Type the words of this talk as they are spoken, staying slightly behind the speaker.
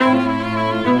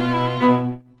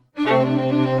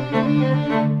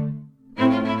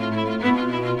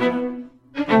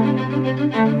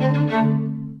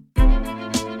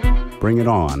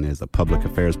On is a public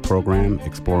affairs program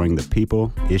exploring the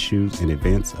people, issues, and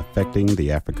events affecting the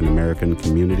African American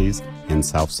communities in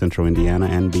South Central Indiana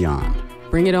and beyond.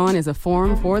 Bring It On is a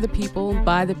forum for the people,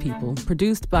 by the people,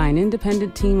 produced by an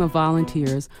independent team of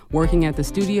volunteers working at the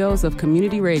studios of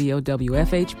Community Radio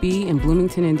WFHB in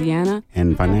Bloomington, Indiana,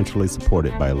 and financially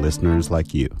supported by listeners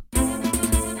like you.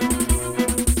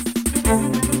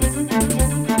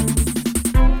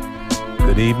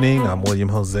 Good evening, I'm William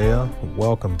Hosea.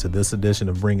 Welcome to this edition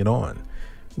of Bring It On.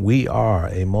 We are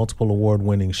a multiple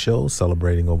award-winning show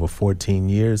celebrating over 14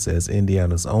 years as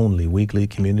Indiana's only weekly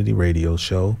community radio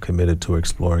show committed to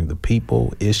exploring the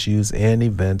people, issues, and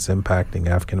events impacting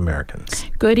African Americans.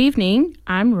 Good evening,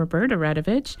 I'm Roberta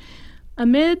Redovich.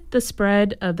 Amid the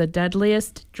spread of the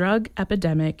deadliest drug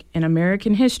epidemic in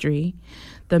American history,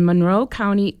 the Monroe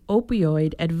County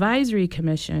Opioid Advisory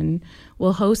Commission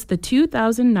will host the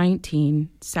 2019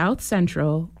 South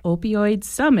Central Opioid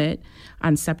Summit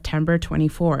on September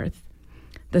 24th.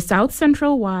 The South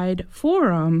Central-wide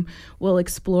forum will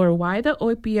explore why the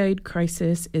opioid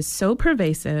crisis is so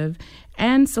pervasive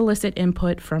and solicit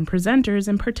input from presenters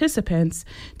and participants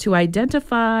to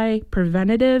identify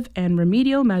preventative and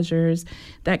remedial measures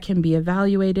that can be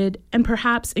evaluated and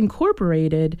perhaps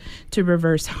incorporated to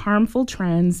reverse harmful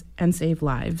trends and save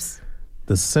lives.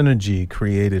 The synergy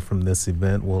created from this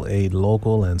event will aid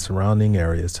local and surrounding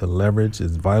areas to leverage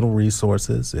its vital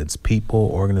resources, its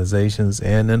people, organizations,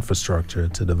 and infrastructure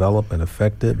to develop an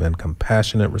effective and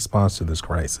compassionate response to this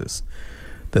crisis.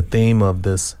 The theme of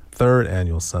this third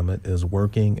annual summit is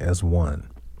Working as One,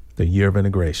 the Year of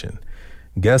Integration.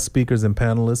 Guest speakers and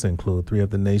panelists include three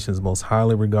of the nation's most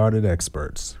highly regarded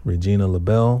experts, Regina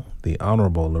LaBelle, the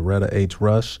Honorable Loretta H.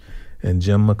 Rush, and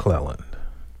Jim McClelland.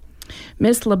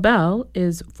 Ms. LaBelle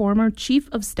is former Chief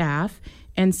of Staff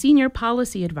and Senior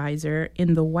Policy Advisor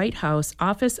in the White House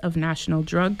Office of National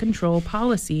Drug Control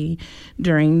Policy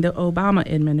during the Obama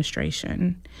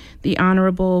administration. The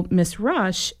Honorable Ms.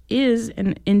 Rush is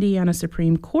an Indiana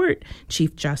Supreme Court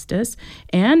Chief Justice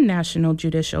and National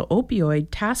Judicial Opioid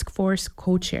Task Force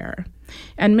co-chair.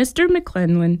 And Mr.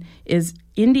 McClelland is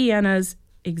Indiana's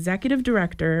Executive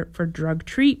Director for Drug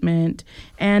Treatment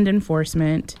and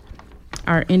Enforcement,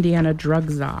 our Indiana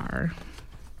Drug Czar.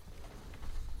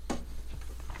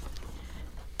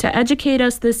 To educate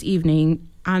us this evening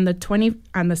on the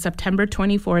September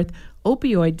 24th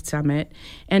Opioid Summit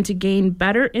and to gain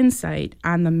better insight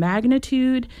on the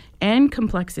magnitude and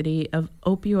complexity of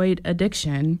opioid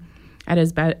addiction,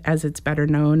 as it's better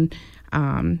known,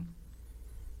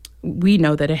 we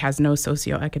know that it has no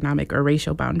socioeconomic or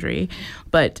racial boundary,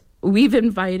 but we've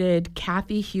invited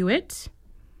Kathy Hewitt,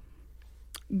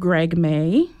 Greg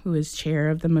May, who is chair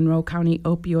of the Monroe County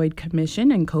Opioid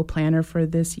Commission and co-planner for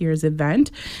this year's event,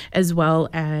 as well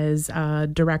as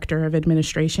director of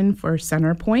administration for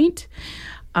Centerpoint,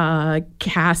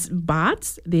 Cass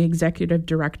Botts, the executive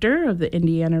director of the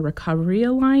Indiana Recovery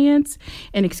Alliance,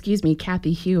 and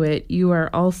Kathy Hewitt, you are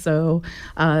also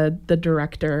the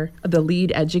director, the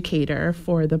lead educator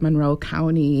for the Monroe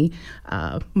County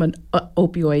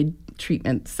Opioid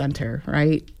Treatment Center,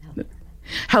 right?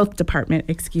 Health Department,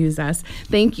 excuse us.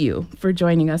 Thank you for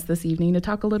joining us this evening to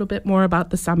talk a little bit more about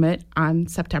the summit on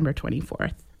September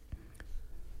 24th.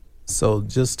 So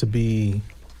just to be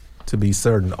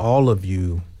certain, all of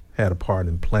you had a part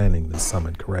in planning the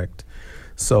summit, correct?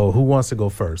 So who wants to go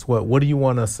first? What do you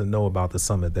want us to know about the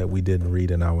summit that we didn't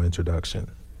read in our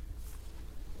introduction?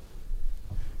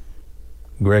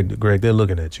 Greg, they're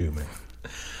looking at you, man.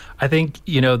 I think,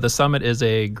 the summit is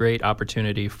a great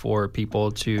opportunity for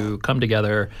people to come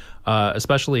together,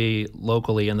 especially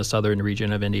locally in the southern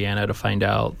region of Indiana, to find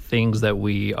out things that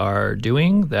we are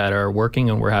doing that are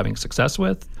working and we're having success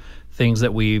with, things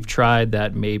that we've tried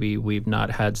that maybe we've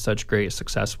not had such great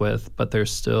success with, but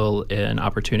there's still an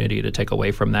opportunity to take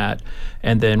away from that,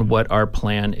 and then what our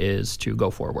plan is to go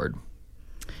forward.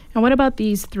 And what about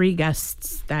these three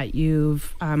guests that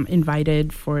you've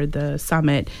invited for the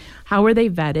summit? How are they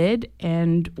vetted,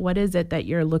 and what is it that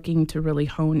you're looking to really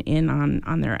hone in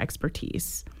on their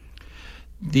expertise?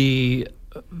 The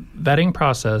vetting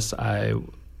process, I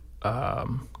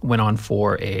went on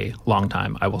for a long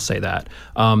time, I will say that.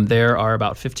 There are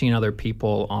about 15 other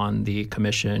people on the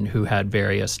commission who had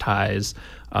various ties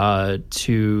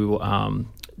to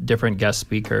different guest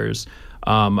speakers.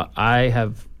 I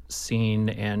have seen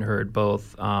and heard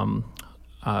both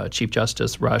Chief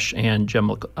Justice Rush and Jim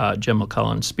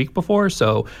McClelland speak before.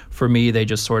 So for me, they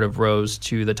just sort of rose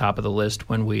to the top of the list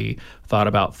when we thought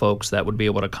about folks that would be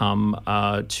able to come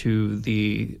to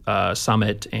the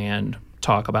summit and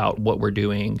talk about what we're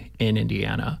doing in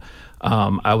Indiana.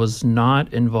 I was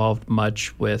not involved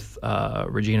much with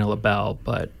Regina LaBelle,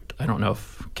 but I don't know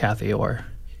if Kathy or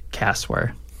Cass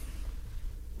were.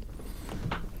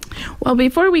 Well,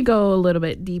 before we go a little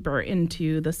bit deeper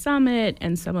into the summit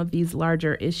and some of these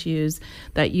larger issues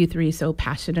that you three so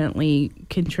passionately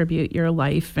contribute your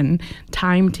life and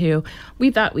time to,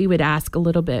 we thought we would ask a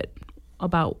little bit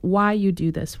about why you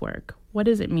do this work. What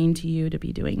does it mean to you to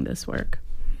be doing this work?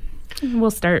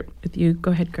 We'll start with you.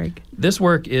 Go ahead, Greg. This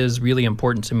work is really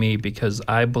important to me because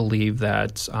I believe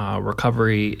that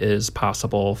recovery is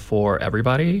possible for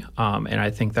everybody. And I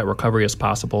think that recovery is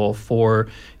possible for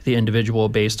the individual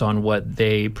based on what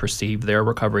they perceive their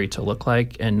recovery to look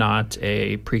like and not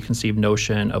a preconceived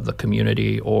notion of the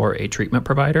community or a treatment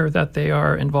provider that they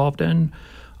are involved in.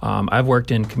 I've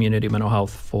worked in community mental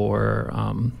health for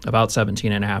about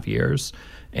 17 and a half years.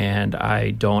 And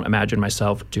I don't imagine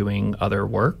myself doing other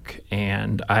work.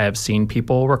 And I have seen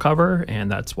people recover, and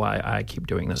that's why I keep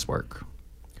doing this work.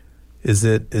 Is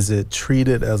it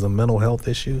treated as a mental health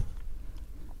issue?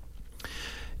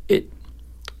 It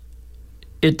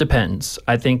depends.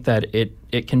 I think that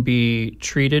it can be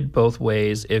treated both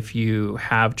ways if you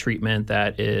have treatment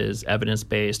that is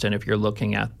evidence-based and if you're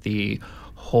looking at the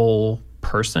whole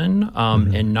person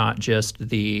and not just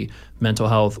the mental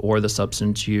health or the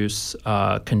substance use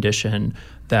condition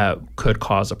that could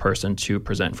cause a person to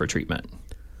present for treatment.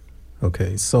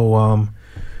 Okay, so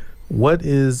what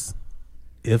is,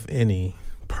 if any,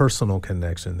 personal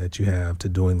connection that you have to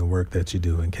doing the work that you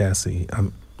do? And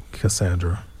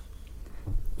Cassandra.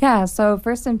 Yeah, so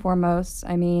first and foremost,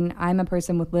 I mean, I'm a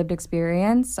person with lived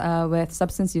experience with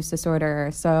substance use disorder.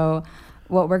 So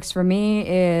what works for me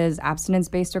is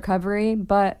abstinence-based recovery,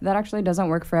 but that actually doesn't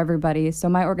work for everybody. So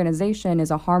my organization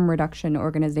is a harm reduction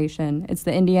organization. It's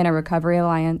the Indiana Recovery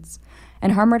Alliance.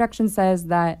 And harm reduction says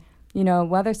that, you know,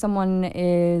 whether someone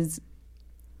is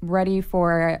ready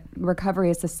for recovery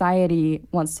as society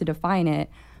wants to define it,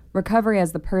 recovery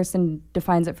as the person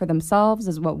defines it for themselves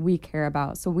is what we care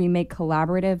about. So we make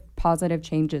collaborative, positive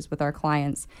changes with our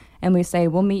clients. And we say,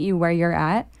 we'll meet you where you're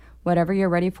at. Whatever you're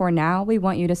ready for now, we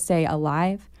want you to stay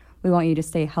alive. We want you to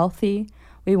stay healthy.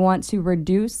 We want to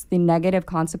reduce the negative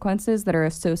consequences that are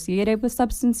associated with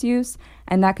substance use.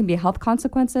 And that can be health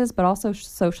consequences, but also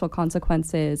social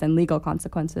consequences and legal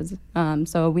consequences.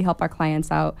 So we help our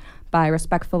clients out by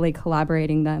respectfully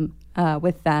collaborating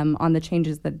with them on the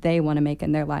changes that they want to make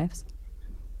in their lives.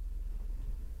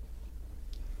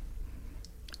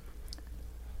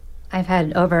 I've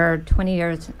had over 20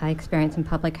 years experience in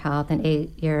public health and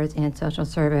 8 years in social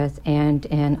service, and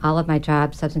in all of my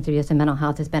jobs, substance abuse and mental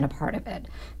health has been a part of it.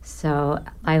 So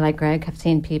I, like Greg, have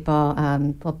seen people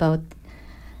both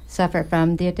suffer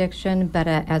from the addiction, but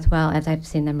as well as I've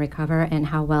seen them recover and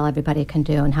how well everybody can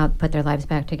do and how to put their lives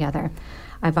back together.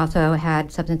 I've also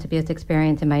had substance abuse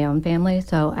experience in my own family,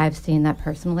 so I've seen that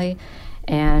personally,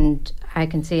 and I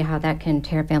can see how that can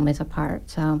tear families apart.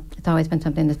 So it's always been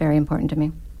something that's very important to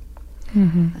me.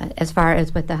 As far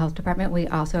as with the health department, we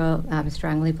also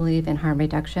strongly believe in harm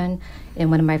reduction. In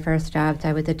one of my first jobs,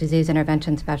 I was a disease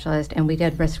intervention specialist, and we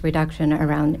did risk reduction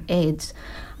around AIDS.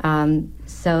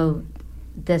 So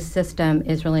this system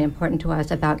is really important to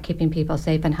us about keeping people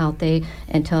safe and healthy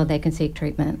until they can seek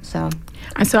treatment. So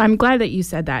I'm glad that you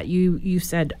said that. You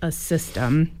said a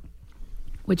system,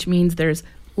 which means there's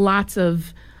lots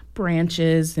of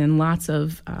branches and lots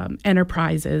of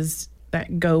enterprises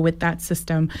that go with that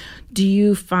system. Do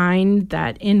you find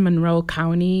that in Monroe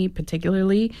County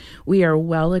particularly, we are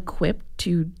well equipped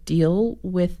to deal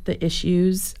with the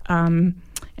issues and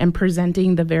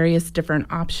presenting the various different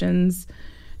options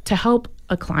to help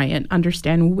a client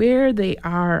understand where they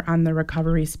are on the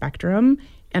recovery spectrum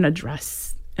and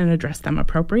address them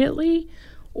appropriately?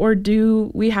 Or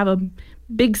do we have a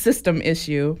big system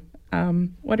issue?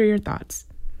 What are your thoughts?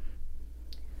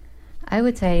 I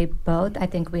would say both. I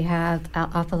think we have an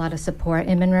awful lot of support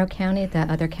in Monroe County that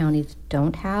other counties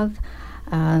don't have.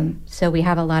 So we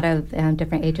have a lot of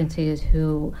different agencies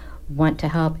who want to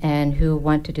help and who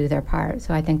want to do their part.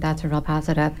 So I think that's a real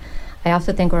positive. I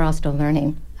also think we're all still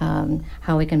learning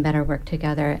how we can better work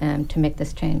together to make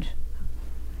this change.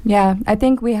 Yeah, I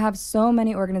think we have so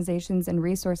many organizations and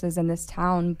resources in this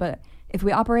town, but if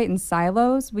we operate in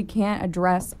silos, we can't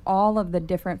address all of the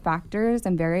different factors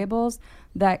and variables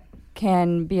that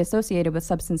can be associated with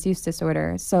substance use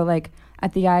disorder. So like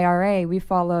at the IRA, we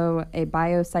follow a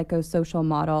biopsychosocial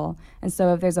model. And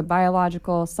so if there's a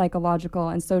biological, psychological,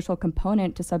 and social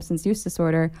component to substance use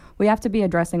disorder, we have to be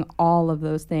addressing all of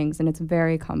those things, and it's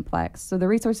very complex. So the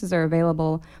resources are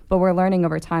available, but we're learning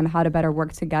over time how to better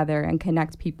work together and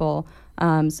connect people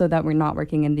so that we're not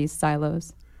working in these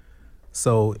silos.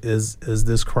 So is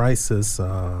this crisis,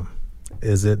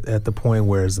 is it at the point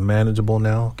where it's manageable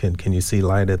now? Can you see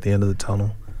light at the end of the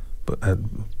tunnel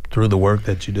through the work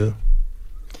that you do?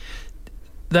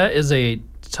 That is a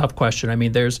tough question. I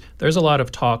mean, there's a lot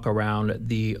of talk around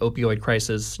the opioid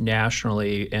crisis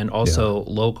nationally and also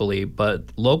locally, but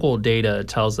local data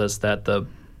tells us that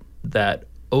that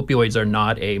opioids are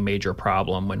not a major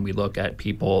problem when we look at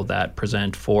people that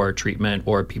present for treatment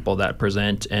or people that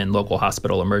present in local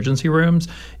hospital emergency rooms.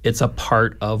 It's a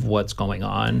part of what's going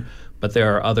on, but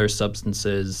there are other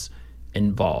substances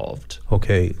involved.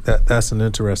 Okay, that's an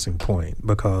interesting point,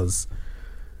 because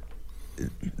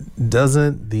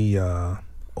doesn't the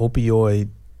opioid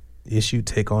issue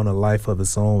take on a life of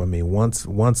its own? I mean, once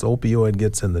opioid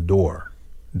gets in the door,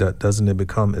 doesn't it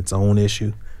become its own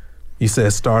issue? You say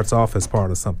it starts off as part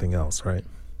of something else, right?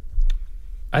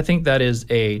 I think that is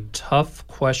a tough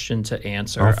question to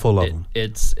answer. I'm full of them.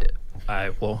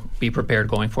 I will be prepared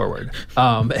going forward.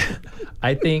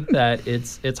 I think that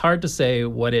it's hard to say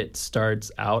what it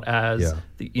starts out as.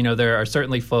 Yeah. There are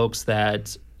certainly folks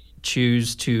that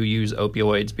choose to use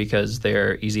opioids because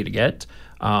they're easy to get,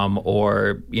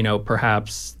 or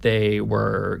perhaps they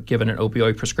were given an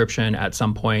opioid prescription at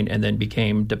some point and then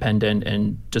became dependent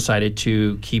and decided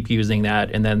to keep using that,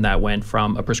 and then that went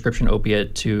from a prescription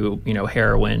opiate to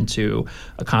heroin to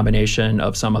a combination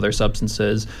of some other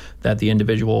substances that the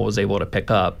individual was able to pick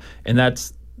up. And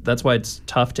that's why it's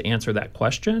tough to answer that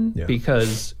question,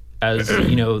 because as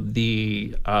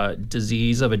the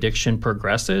disease of addiction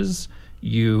progresses,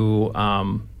 you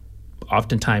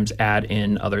oftentimes add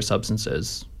in other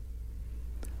substances.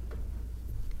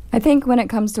 I think when it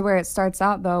comes to where it starts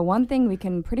out, though, one thing we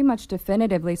can pretty much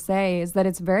definitively say is that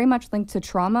it's very much linked to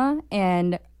trauma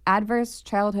and adverse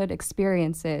childhood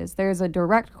experiences. There's a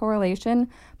direct correlation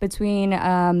between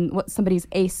what somebody's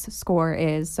ACE score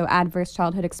is, so adverse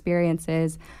childhood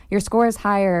experiences. Your score is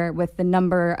higher with the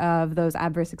number of those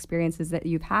adverse experiences that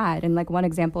you've had. And like one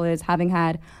example is having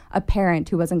had a parent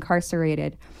who was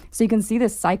incarcerated. So you can see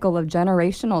this cycle of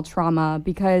generational trauma,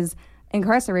 because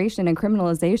incarceration and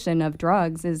criminalization of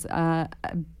drugs is a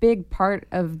big part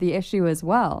of the issue as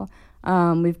well.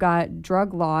 We've got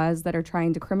drug laws that are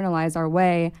trying to criminalize our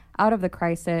way out of the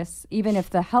crisis, even if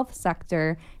the health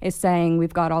sector is saying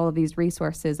we've got all of these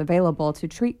resources available to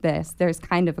treat this. There's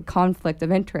kind of a conflict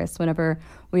of interest whenever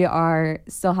we are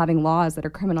still having laws that are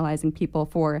criminalizing people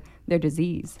for their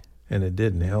disease. And it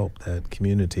didn't help that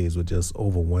communities were just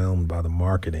overwhelmed by the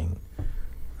marketing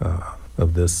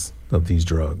of these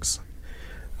drugs.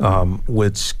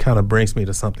 Which kind of brings me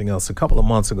to something else. A couple of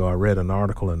months ago, I read an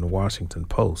article in the Washington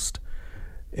Post,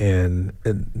 and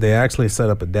they actually set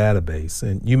up a database,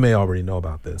 and you may already know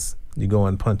about this. You go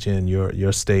and punch in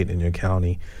your state and your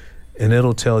county, and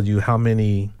it'll tell you how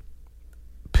many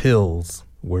pills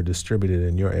were distributed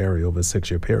in your area over a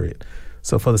 6-year period.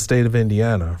 So for the state of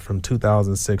Indiana, from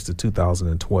 2006 to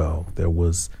 2012, there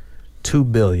was 2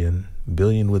 billion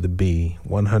with a B,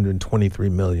 123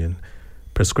 million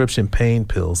prescription pain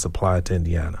pills supplied to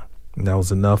Indiana. And that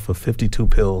was enough for 52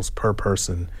 pills per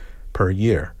person per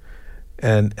year.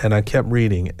 And I kept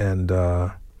reading, and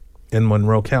in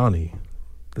Monroe County,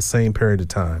 the same period of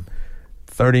time,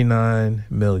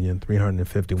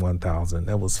 39,351,000.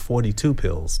 That was 42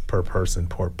 pills per person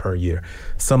per year.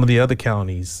 Some of the other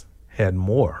counties had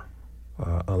more,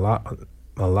 a lot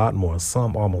more.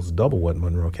 Some almost double what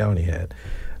Monroe County had.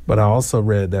 But I also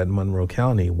read that Monroe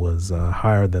County was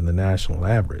higher than the national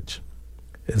average.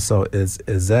 And so is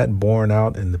that borne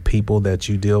out in the people that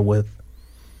you deal with,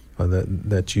 or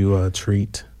that you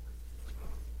treat?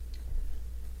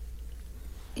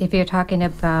 If you're talking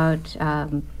about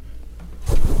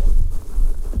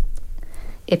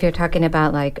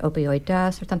like opioid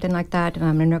deaths or something like that,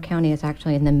 Monroe County is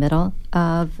actually in the middle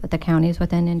of the counties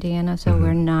within Indiana, so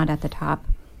we're not at the top.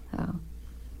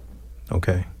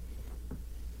 Okay.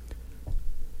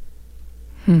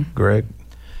 Greg?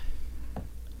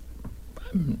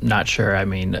 I'm not sure. I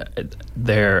mean,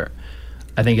 there,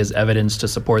 I think, is evidence to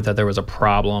support that there was a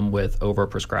problem with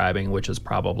overprescribing, which is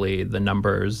probably the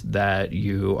numbers that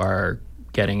you are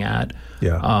getting at.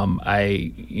 Yeah.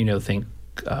 I think,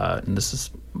 and this is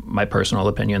my personal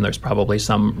opinion, there's probably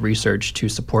some research to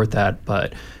support that,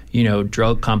 but,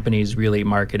 drug companies really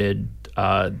marketed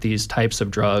these types of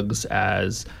drugs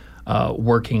as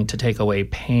working to take away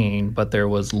pain, but there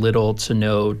was little to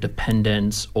no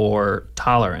dependence or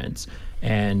tolerance.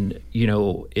 And,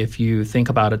 if you think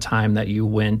about a time that you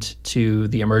went to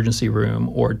the emergency room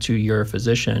or to your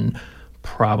physician,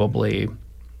 probably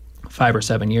 5 or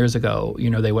 7 years ago,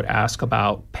 they would ask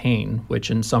about pain, which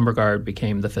in some regard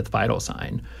became the fifth vital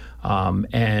sign.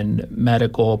 And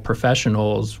medical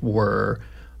professionals were,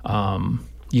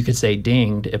 you could say,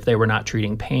 dinged if they were not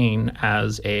treating pain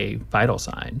as a vital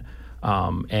sign.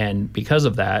 And because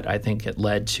of that, I think it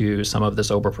led to some of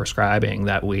this overprescribing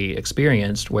that we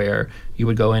experienced, where you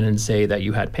would go in and say that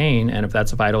you had pain, and if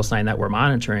that's a vital sign that we're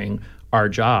monitoring, our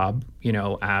job,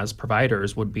 as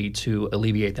providers would be to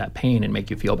alleviate that pain and make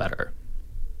you feel better.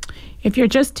 If you're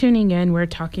just tuning in, we're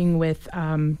talking with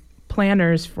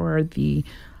planners for the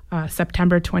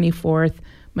September 24th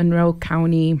Monroe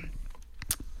County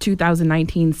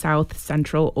 2019 South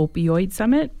Central Opioid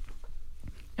Summit.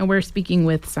 And we're speaking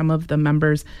with some of the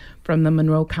members from the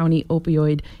Monroe County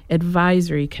Opioid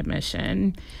Advisory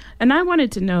Commission. And I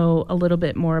wanted to know a little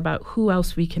bit more about who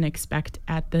else we can expect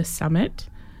at this summit.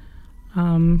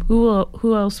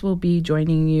 Who else will be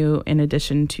joining you in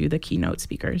addition to the keynote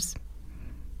speakers?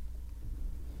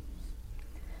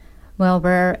 Well,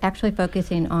 we're actually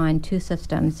focusing on two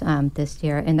systems this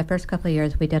year. In the first couple of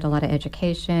years, we did a lot of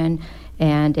education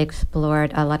and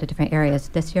explored a lot of different areas.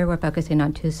 This year, we're focusing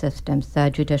on two systems, the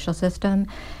judicial system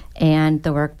and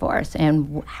the workforce,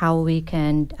 and how we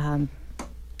can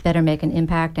better make an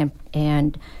impact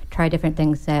and try different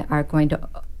things that are going to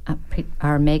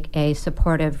make a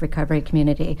supportive recovery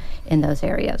community in those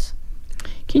areas.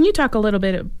 Can you talk a little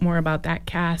bit more about that,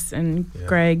 Cass and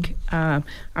Greg?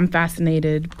 I'm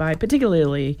fascinated by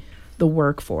particularly the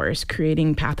workforce,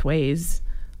 creating pathways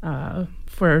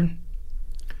for...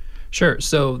 Sure.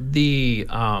 So the,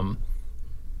 I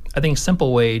think,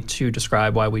 simple way to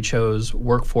describe why we chose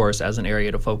workforce as an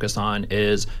area to focus on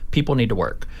is people need to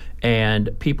work. And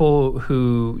people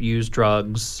who use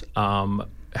drugs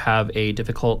have a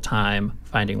difficult time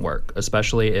finding work,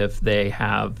 especially if they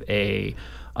have a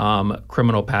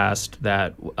criminal past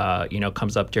that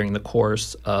comes up during the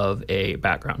course of a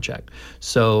background check.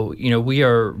 So we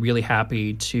are really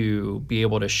happy to be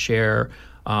able to share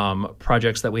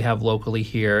projects that we have locally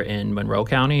here in Monroe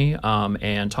County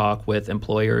and talk with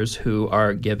employers who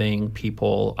are giving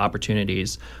people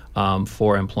opportunities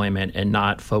for employment and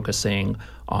not focusing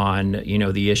on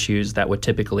the issues that would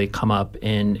typically come up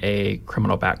in a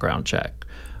criminal background check.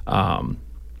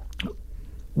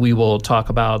 We will talk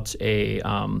about a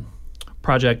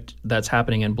project that's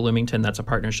happening in Bloomington. That's a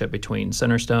partnership between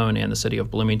Centerstone and the City of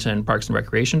Bloomington Parks and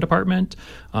Recreation Department.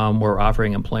 We're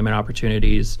offering employment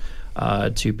opportunities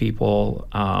to people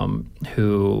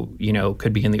who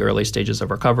could be in the early stages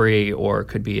of recovery or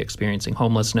could be experiencing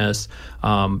homelessness,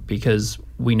 because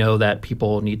we know that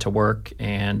people need to work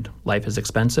and life is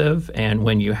expensive. And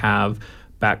when you have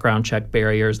background check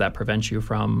barriers that prevent you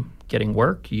from getting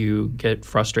work, you get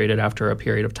frustrated after a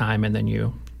period of time, and then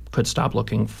you could stop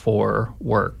looking for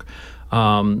work.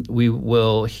 We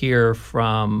will hear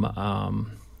from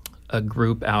a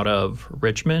group out of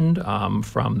Richmond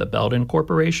from the Belden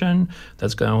Corporation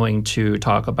that's going to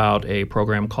talk about a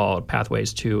program called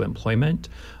Pathways to Employment.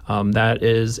 That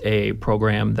is a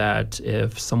program that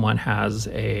if someone has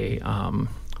a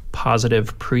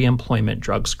positive pre-employment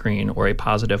drug screen or a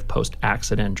positive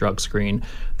post-accident drug screen,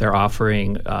 they're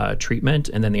offering treatment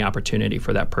and then the opportunity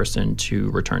for that person to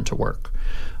return to work.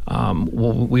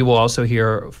 We will also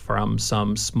hear from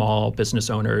some small business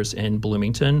owners in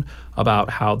Bloomington about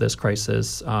how this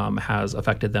crisis has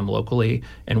affected them locally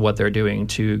and what they're doing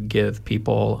to give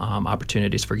people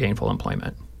opportunities for gainful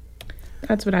employment.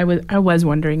 That's what I was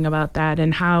wondering about that,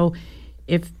 and how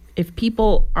if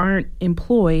people aren't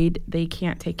employed, they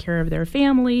can't take care of their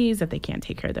families. If they can't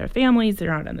take care of their families,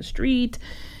 they're out on the street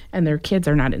and their kids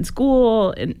are not in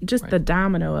school, and just the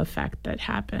domino effect that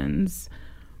happens.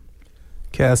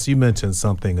 Cass, you mentioned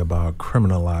something about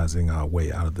criminalizing our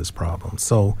way out of this problem.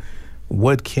 So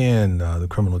what can the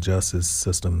criminal justice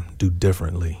system do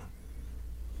differently?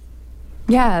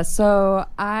 Yeah, so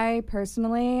I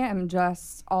personally am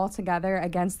just altogether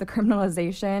against the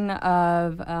criminalization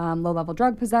of low-level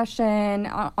drug possession,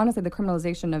 honestly, the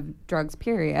criminalization of drugs,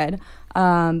 period.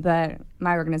 But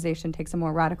my organization takes a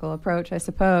more radical approach, I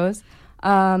suppose.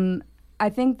 I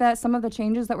think that some of the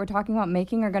changes that we're talking about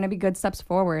making are going to be good steps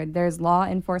forward. There's law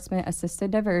enforcement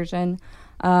assisted diversion,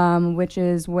 which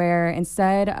is where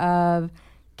instead of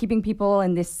keeping people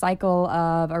in this cycle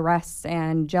of arrests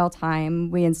and jail time,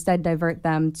 we instead divert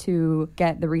them to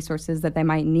get the resources that they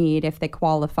might need if they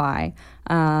qualify.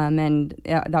 And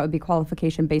that would be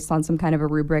qualification based on some kind of a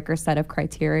rubric or set of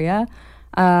criteria.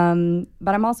 But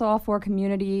I'm also all for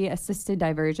community-assisted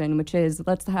diversion, which is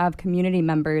let's have community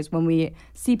members, when we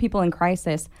see people in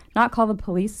crisis, not call the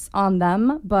police on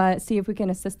them, but see if we can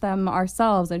assist them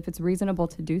ourselves and if it's reasonable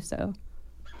to do so.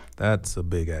 That's a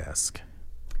big ask.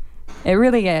 It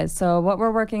really is. So what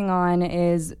we're working on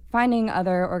is finding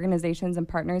other organizations and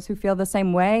partners who feel the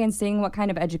same way and seeing what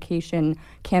kind of education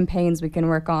campaigns we can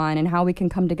work on and how we can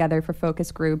come together for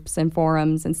focus groups and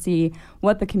forums and see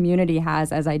what the community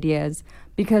has as ideas.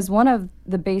 Because one of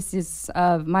the bases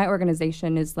of my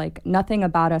organization is like nothing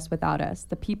about us without us.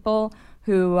 The people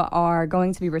who are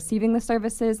going to be receiving the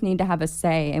services need to have a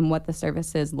say in what the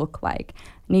services look like,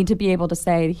 need to be able to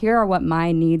say, here are what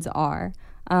my needs are.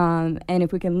 And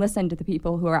if we can listen to the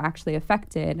people who are actually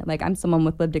affected, like I'm someone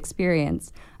with lived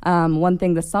experience, one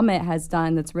thing the summit has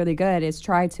done that's really good is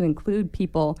try to include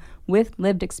people with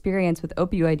lived experience with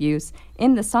opioid use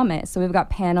in the summit. So we've got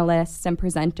panelists and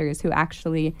presenters who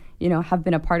actually, have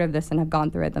been a part of this and have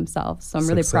gone through it themselves. So I'm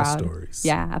really proud. Success stories.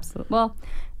 Yeah, absolutely. Well,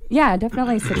 yeah,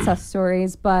 definitely success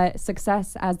stories, but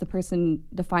success as the person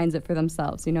defines it for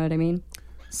themselves. You know what I mean?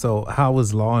 So how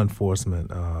is law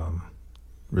enforcement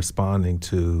responding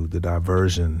to the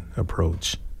diversion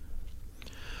approach?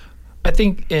 I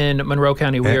think in Monroe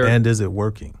County, and is it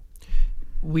working?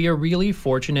 We are really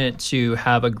fortunate to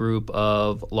have a group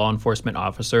of law enforcement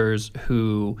officers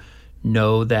who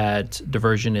know that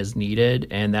diversion is needed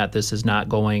and that this is not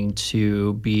going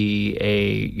to be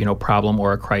a problem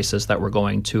or a crisis that we're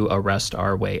going to arrest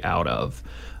our way out of.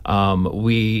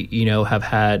 We have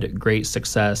had great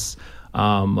success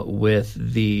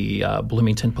with the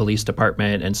Bloomington Police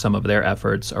Department and some of their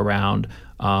efforts around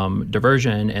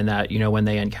diversion, and that, when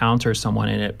they encounter someone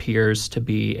and it appears to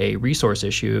be a resource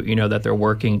issue, that they're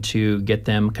working to get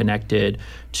them connected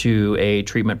to a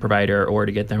treatment provider or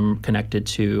to get them connected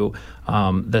to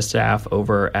the staff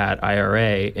over at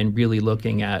IRA, and really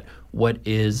looking at what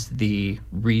is the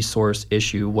resource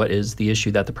issue, what is the issue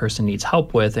that the person needs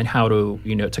help with, and how to,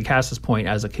 to Cass's point,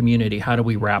 as a community, how do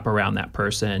we wrap around that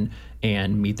person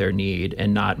and meet their need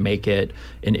and not make it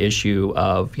an issue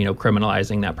of,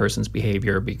 criminalizing that person's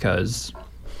behavior because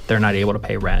they're not able to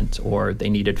pay rent or they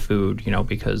needed food,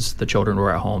 because the children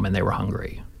were at home and they were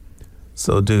hungry.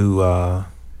 So do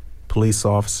police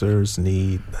officers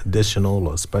need additional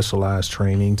or specialized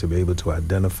training to be able to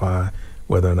identify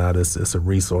whether or not it's a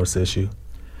resource issue,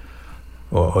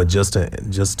 or just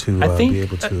to be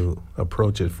able to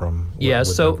approach it from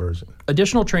with diversion?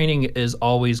 Additional training is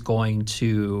always going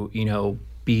to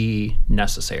be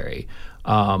necessary.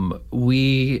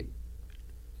 We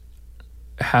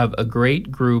have a great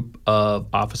group of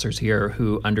officers here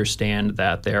who understand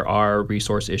that there are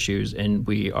resource issues and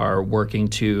we are working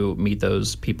to meet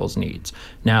those people's needs.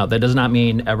 Now, that does not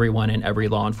mean everyone in every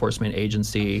law enforcement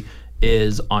agency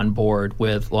is on board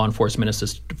with law enforcement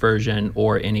assisted diversion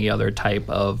or any other type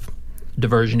of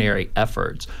diversionary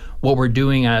efforts. What we're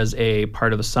doing as a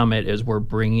part of the summit is we're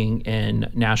bringing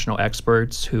in national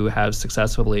experts who have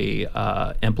successfully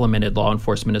implemented law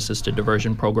enforcement assisted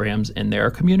diversion programs in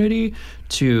their community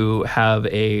to have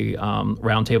a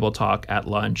roundtable talk at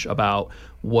lunch about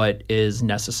what is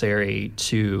necessary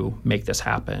to make this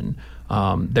happen.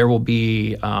 There will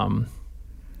be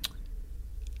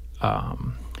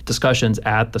discussions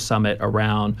at the summit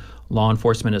around law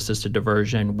enforcement assisted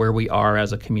diversion, where we are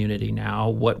as a community now,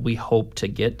 what we hope to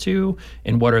get to,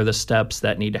 and what are the steps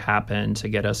that need to happen to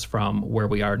get us from where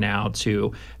we are now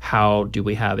to how do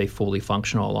we have a fully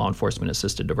functional law enforcement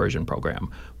assisted diversion program.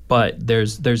 But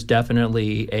there's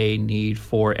definitely a need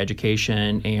for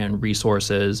education and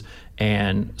resources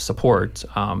and support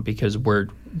because we're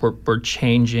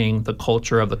changing the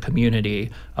culture of the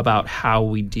community about how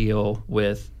we deal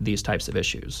with these types of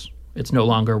issues. It's no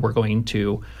longer we're going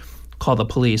to call the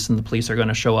police and the police are going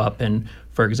to show up and,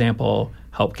 for example,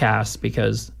 help Cass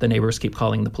because the neighbors keep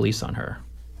calling the police on her.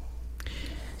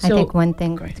 I think one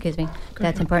thing,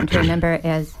 that's important to remember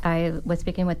is I was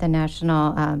speaking with the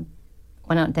national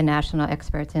one of the national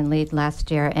experts in LEAD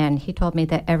last year, and he told me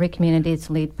that every community's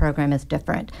LEAD program is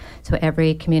different. So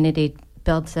every community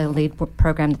builds a LEAD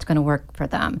program that's going to work for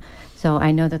them. So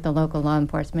I know that the local law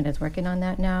enforcement is working on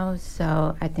that now,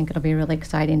 so I think it'll be really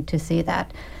exciting to see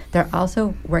that. They're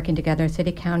also working together,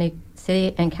 city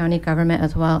and county government,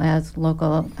 as well as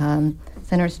local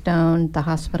Centerstone, the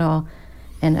hospital,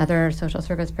 and other social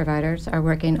service providers are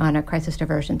working on a crisis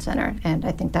diversion center, and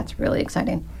I think that's really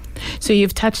exciting. So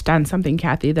you've touched on something,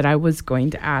 Kathy, that I was going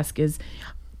to ask is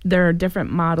there are different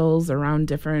models around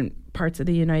different parts of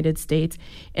the United States,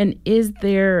 and is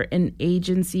there an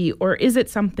agency or is it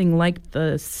something like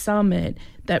the summit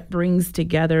that brings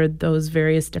together those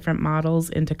various different models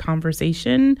into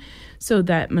conversation so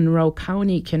that Monroe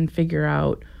County can figure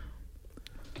out,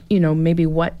 maybe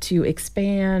what to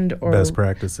expand or best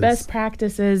practices? Best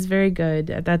practices, very good.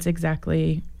 That's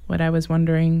exactly what I was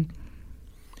wondering.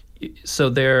 So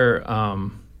there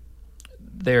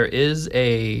is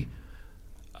a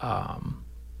I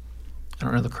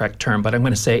don't know the correct term, but I'm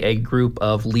going to say a group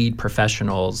of lead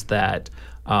professionals that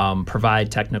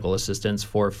provide technical assistance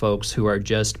for folks who are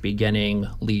just beginning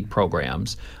lead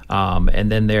programs.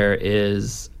 And then there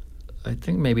is, I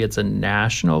think maybe it's a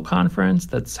national conference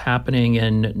that's happening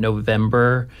in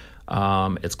November.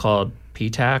 It's called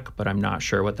PTAC, but I'm not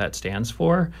sure what that stands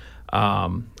for.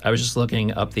 I was just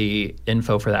looking up the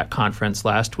info for that conference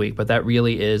last week, but that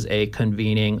really is a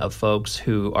convening of folks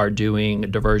who are doing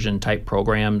diversion type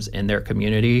programs in their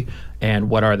community and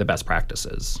what are the best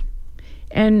practices.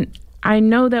 And I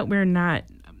know that we're not,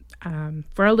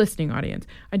 for our listening audience,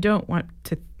 I don't want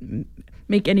to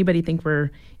make anybody think we're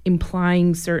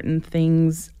implying certain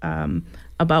things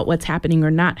about what's happening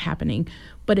or not happening.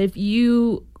 But if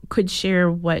you could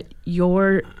share what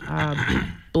your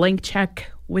blank check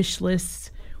wish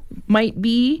list might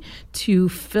be to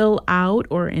fill out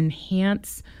or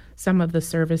enhance some of the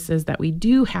services that we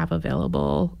do have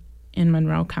available in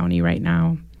Monroe County right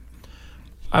now.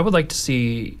 I would like to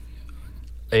see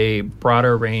a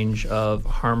broader range of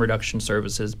harm reduction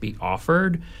services be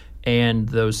offered, and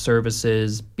those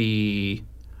services be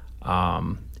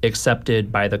accepted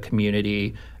by the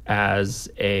community as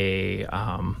a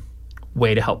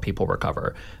way to help people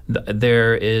recover.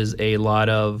 There is a lot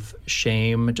of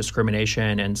shame,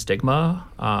 discrimination, and stigma,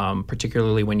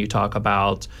 particularly when you talk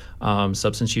about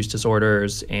substance use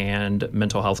disorders and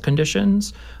mental health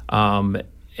conditions.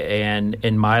 And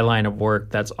in my line of work,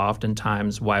 that's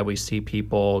oftentimes why we see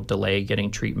people delay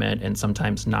getting treatment and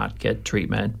sometimes not get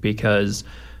treatment, because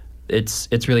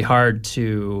it's really hard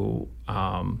to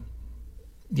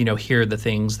hear the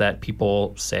things that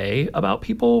people say about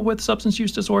people with substance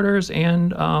use disorders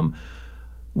and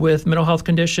with mental health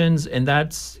conditions. And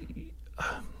that's,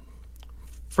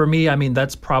 for me, I mean,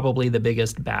 that's probably the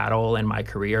biggest battle in my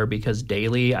career, because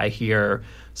daily I hear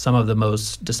some of the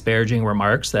most disparaging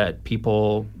remarks that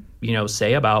people,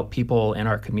 say about people in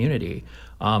our community.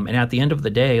 And at the end of the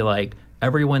day, like,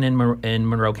 everyone in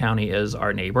Monroe County is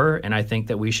our neighbor, and I think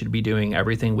that we should be doing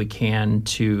everything we can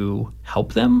to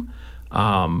help them.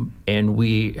 And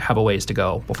we have a ways to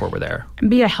go before we're there.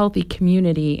 Be a healthy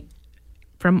community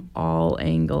from all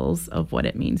angles of what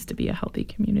it means to be a healthy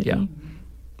community. Yeah.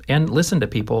 And listen to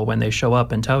people when they show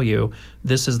up and tell you,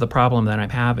 this is the problem that I'm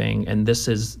having, and this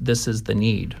is the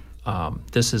need.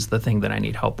 This is the thing that I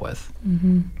need help with.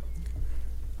 Mm-hmm.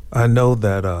 I know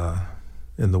that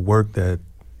in the work that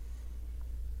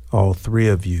all three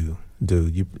of you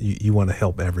do, you want to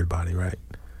help everybody, right?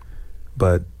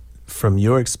 But from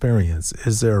your experience,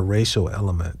 is there a racial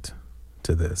element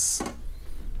to this?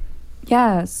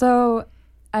 Yeah, so,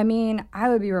 I mean, I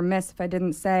would be remiss if I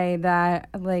didn't say that,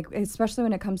 like, especially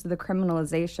when it comes to the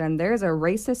criminalization, there's a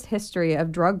racist history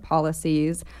of drug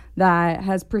policies that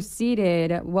has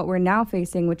preceded what we're now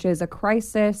facing, which is a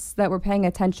crisis that we're paying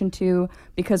attention to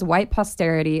because white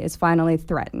posterity is finally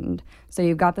threatened. So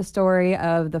you've got the story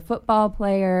of the football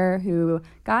player who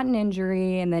got an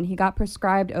injury and then he got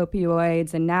prescribed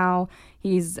opioids, and now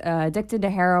he's addicted to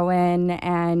heroin.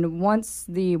 And once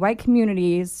the white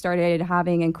communities started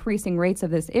having increasing rates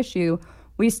of this issue,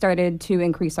 we started to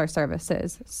increase our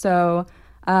services. So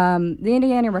the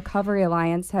Indiana Recovery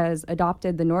Alliance has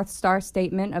adopted the North Star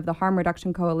statement of the Harm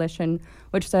Reduction Coalition,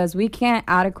 which says we can't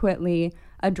adequately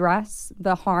address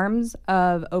the harms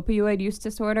of opioid use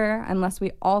disorder unless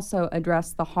we also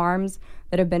address the harms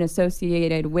that have been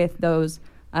associated with those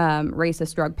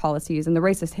racist drug policies and the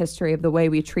racist history of the way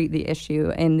we treat the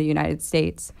issue in the United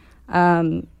States.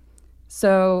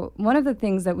 So one of the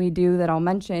things that we do that I'll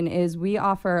mention is we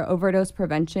offer overdose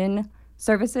prevention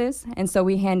services, and so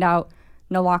we hand out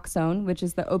naloxone, which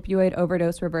is the opioid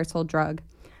overdose reversal drug.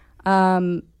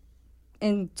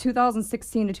 In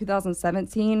 2016 to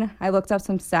 2017, I looked up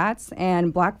some stats,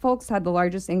 and Black folks had the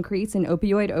largest increase in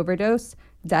opioid overdose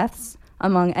deaths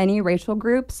among any racial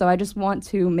group. So I just want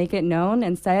to make it known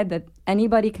and say that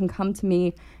anybody can come to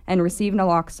me and receive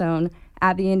naloxone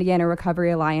at the Indiana Recovery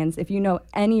Alliance. If you know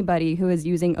anybody who is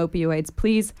using opioids,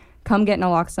 please come get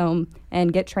naloxone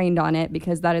and get trained on it,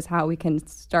 because that is how we can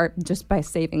start, just by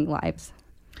saving lives.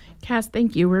 Cass,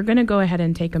 thank you. We're going to go ahead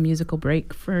and take a musical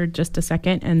break for just a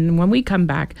second. And when we come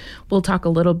back, we'll talk a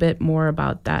little bit more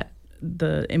about that,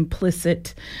 the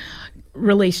implicit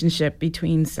relationship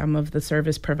between some of the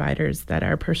service providers that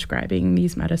are prescribing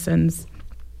these medicines.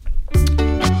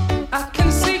 I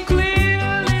can see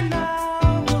clearly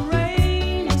now the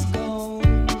rain is gone.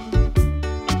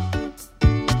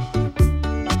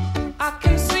 I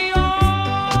can see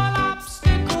all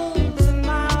obstacles in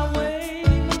my way.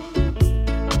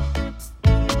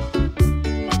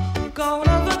 Gone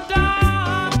are the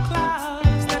dark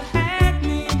clouds that had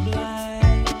me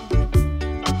blind.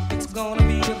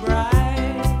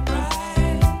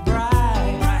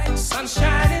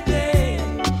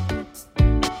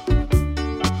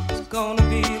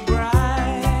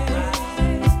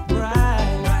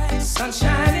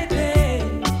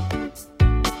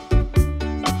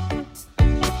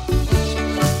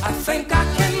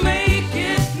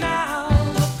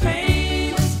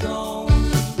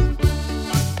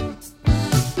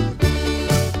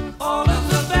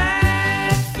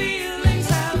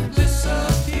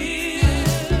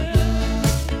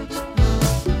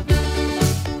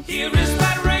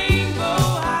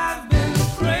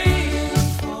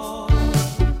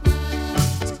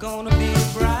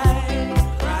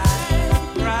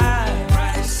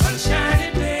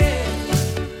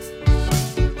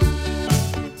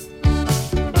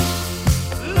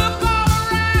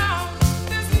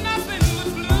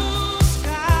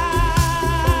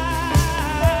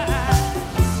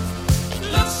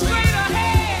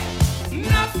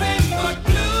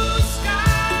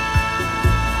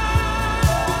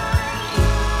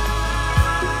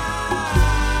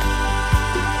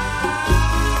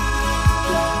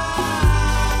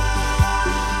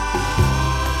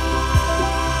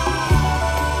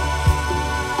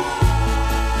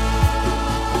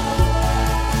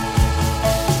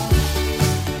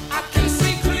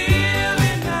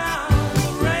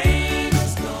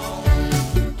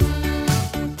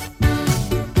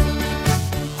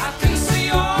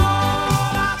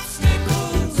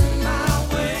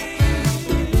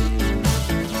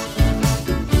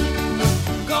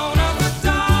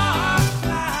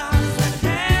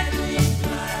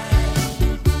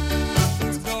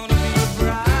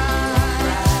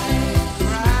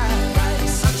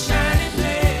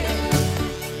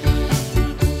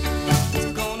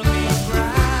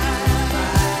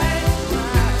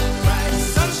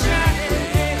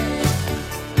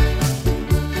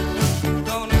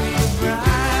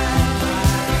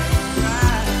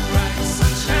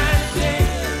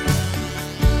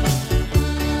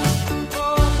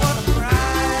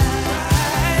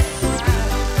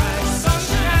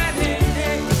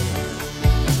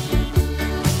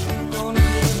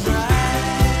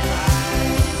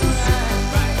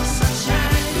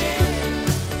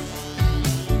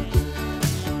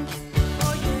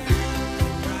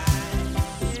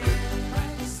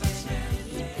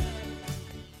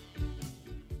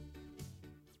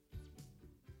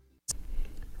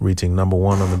 reaching number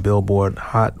 1 on the Billboard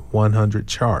Hot 100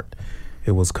 chart.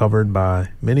 It was covered by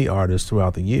many artists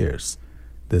throughout the years.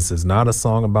 This is not a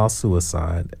song about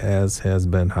suicide, as has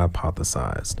been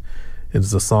hypothesized. It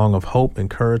is a song of hope and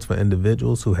courage for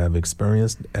individuals who have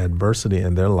experienced adversity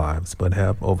in their lives but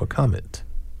have overcome it.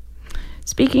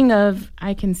 Speaking of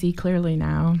I Can See Clearly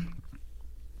Now,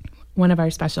 one of our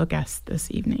special guests this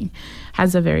evening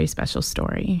has a very special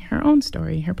story, her own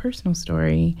story, her personal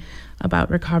story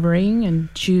about recovering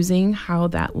and choosing how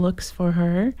that looks for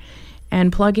her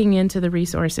and plugging into the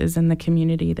resources in the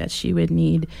community that she would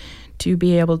need to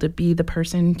be able to be the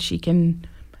person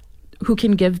who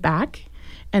can give back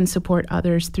and support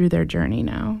others through their journey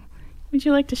now. Would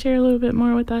you like to share a little bit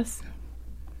more with us?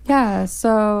 Yeah,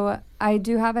 so I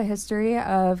do have a history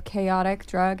of chaotic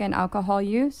drug and alcohol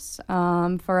use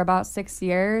for about 6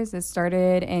 years. It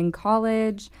started in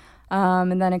college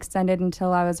and then extended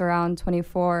until I was around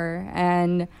 24.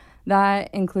 And that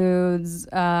includes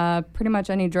pretty much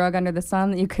any drug under the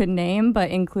sun that you could name, but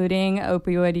including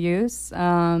opioid use.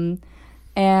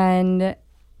 And,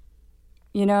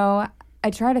 you know, I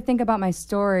try to think about my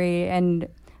story, and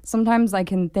sometimes I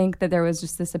can think that there was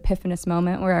just this epiphanous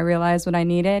moment where I realized what I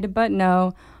needed, but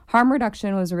no, harm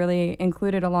reduction was really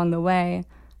included along the way.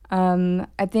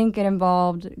 I think it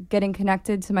involved getting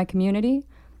connected to my community.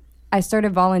 I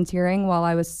started volunteering while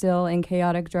I was still in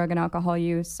chaotic drug and alcohol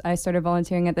use. I started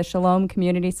volunteering at the Shalom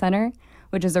Community Center,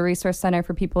 which is a resource center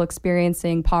for people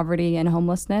experiencing poverty and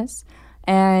homelessness.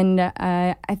 And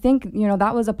I think, you know,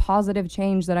 that was a positive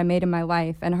change that I made in my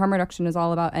life. And harm reduction is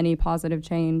all about any positive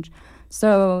change.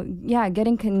 So, yeah,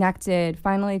 getting connected,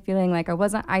 finally feeling like I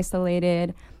wasn't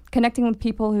isolated, connecting with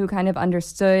people who kind of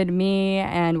understood me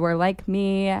and were like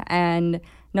me, and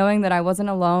knowing that I wasn't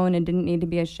alone and didn't need to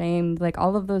be ashamed. Like,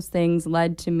 all of those things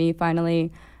led to me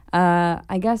finally,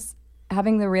 I guess,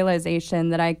 having the realization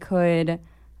that I could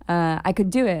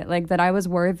do it, like that I was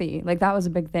worthy. Like, that was a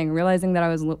big thing, realizing that I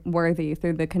was worthy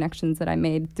through the connections that I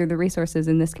made through the resources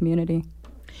in this community.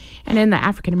 And in the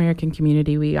African American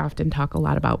community, we often talk a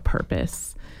lot about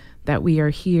purpose, that we are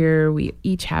here, we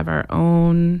each have our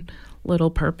own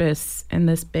little purpose in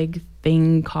this big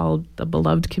thing called the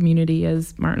beloved community,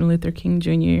 as Martin Luther King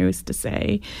Jr. used to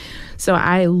say. So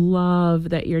I love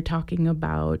that you're talking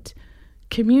about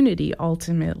community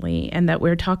ultimately, and that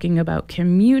we're talking about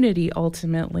community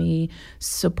ultimately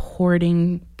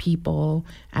supporting people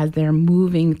as they're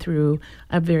moving through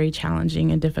a very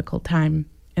challenging and difficult time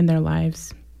in their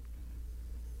lives.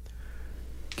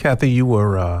 Kathy, you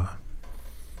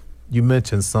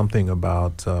mentioned something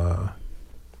about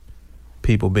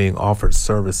people being offered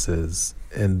services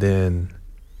and then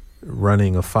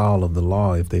running afoul of the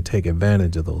law if they take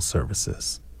advantage of those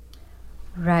services.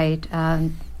 Right.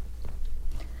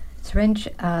 Syringe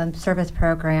service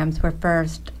programs were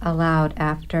first allowed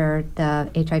after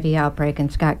the HIV outbreak in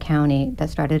Scott County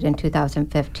that started in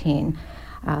 2015.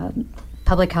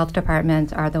 Public health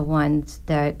departments are the ones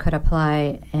that could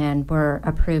apply and were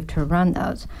approved to run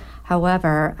those.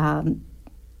 However,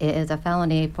 it is a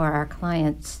felony for our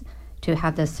clients to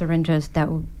have the syringes that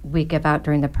we give out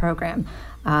during the program.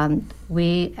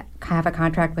 We have a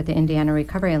contract with the Indiana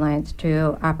Recovery Alliance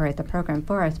to operate the program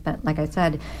for us, but like I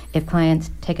said, if clients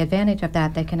take advantage of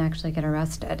that, they can actually get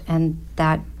arrested, and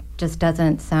that just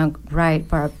doesn't sound right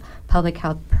for a public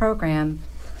health program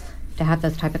to have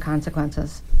those type of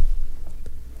consequences.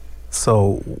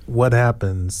 So what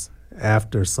happens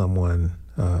after someone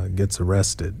gets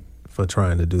arrested for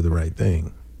trying to do the right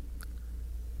thing?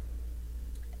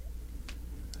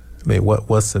 I mean,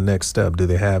 what's the next step? Do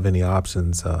they have any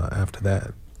options after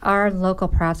that? Our local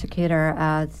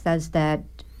prosecutor says that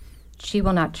she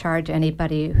will not charge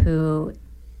anybody who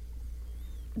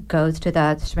goes to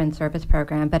the syringe service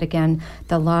program. But again,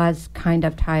 the laws kind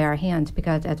of tie our hands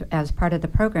because as part of the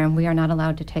program, we are not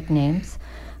allowed to take names.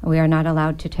 We are not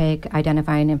allowed to take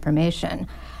identifying information.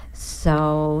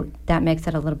 So that makes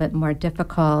it a little bit more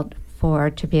difficult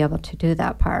to be able to do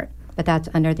that part. But that's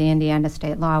under the Indiana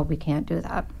state law. We can't do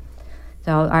that.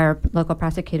 So our local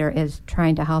prosecutor is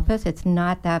trying to help us. It's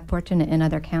not that fortunate in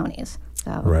other counties.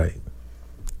 So. Right.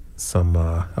 Some,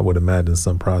 I would imagine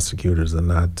some prosecutors are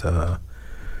not,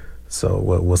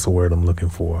 what's the word I'm looking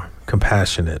for?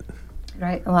 Compassionate.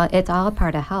 Right. Well, it's all a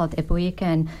part of health. If we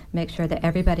can make sure that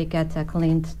everybody gets a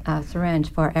clean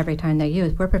syringe for every time they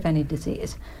use, we're preventing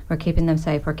disease. We're keeping them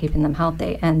safe. We're keeping them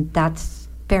healthy. And that's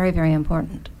very, very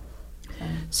important.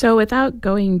 So without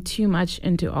going too much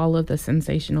into all of the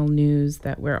sensational news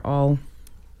that we're all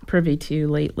privy to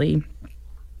lately,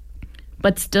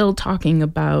 but still talking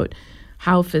about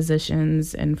how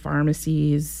physicians and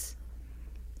pharmacies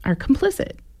are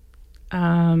complicit.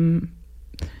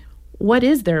 what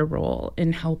is their role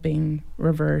in helping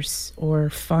reverse or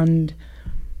fund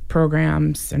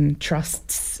programs and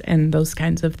trusts and those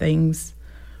kinds of things?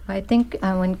 I think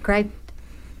when Greg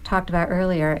talked about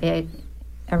earlier, it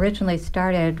originally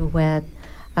started with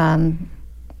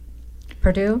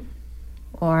Purdue,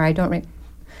 or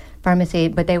pharmacy,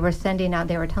 but they were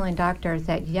telling doctors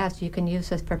that yes, you can use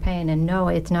this for pain, and no,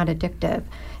 it's not addictive.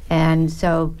 And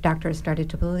so doctors started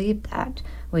to believe that.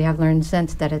 We have learned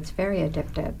since that it's very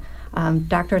addictive.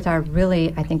 Doctors are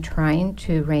really, I think, trying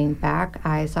to rein back.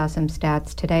 I saw some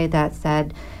stats today that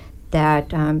said that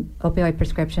opioid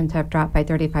prescriptions have dropped by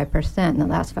 35% in the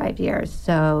last 5 years.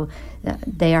 So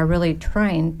they are really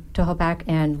trying to hold back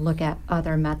and look at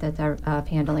other methods of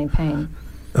handling pain.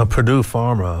 Purdue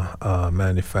Pharma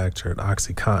manufactured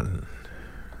OxyContin.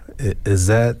 Is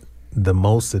that the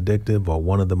most addictive or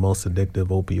one of the most addictive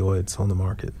opioids on the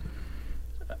market?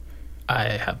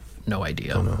 I have no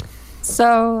idea. Oh, no.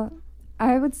 So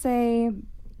I would say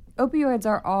opioids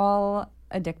are all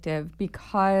addictive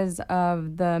because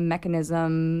of the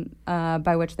mechanism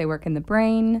by which they work in the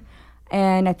brain.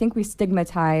 And I think we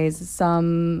stigmatize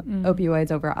some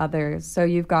opioids over others. So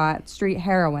you've got street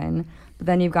heroin, but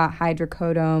then you've got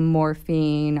hydrocodone,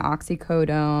 morphine,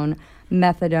 oxycodone,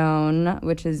 methadone,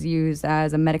 which is used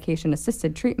as a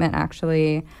medication-assisted treatment,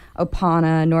 actually,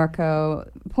 Opana, Norco.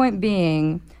 Point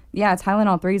being, yeah,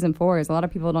 Tylenol 3s and 4s. A lot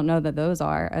of people don't know that those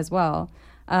are as well.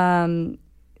 Fentanyl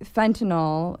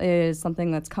is something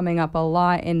that's coming up a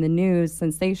lot in the news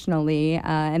sensationally,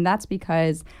 and that's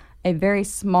because a very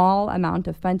small amount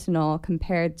of fentanyl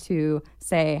compared to,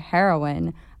 say,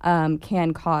 heroin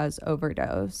can cause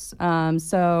overdose.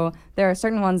 So there are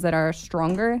certain ones that are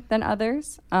stronger than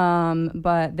others,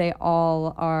 but they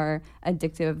all are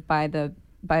addictive by the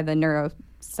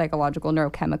neuropsychological,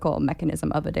 neurochemical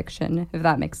mechanism of addiction, if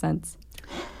that makes sense.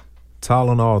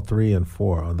 Tylenol 3 and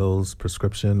 4, are those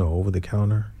prescription or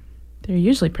over-the-counter? They're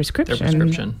usually prescription. They're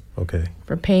prescription. Okay.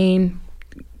 For pain.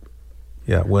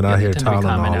 Yeah, when I hear they tend to be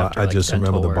common Tylenol, after, I like, just remember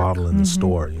dental the work. bottle in the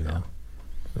store, you know.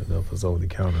 I don't know if it's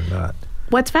over-the-counter or not.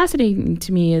 What's fascinating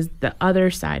to me is the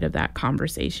other side of that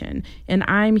conversation. And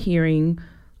I'm hearing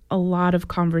a lot of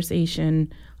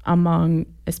conversation among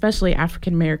especially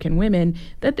African American women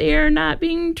that they are not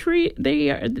being treated,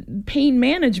 they are pain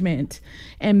management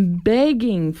and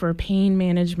begging for pain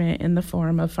management in the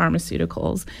form of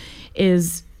pharmaceuticals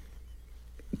is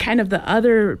kind of the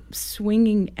other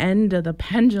swinging end of the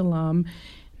pendulum.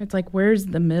 It's like, where's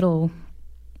the middle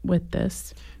with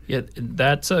this? Yeah,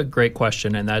 that's a great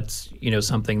question, and that's,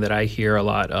 something that I hear a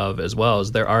lot of as well,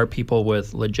 is there are people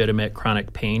with legitimate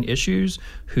chronic pain issues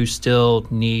who still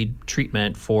need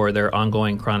treatment for their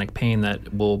ongoing chronic pain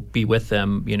that will be with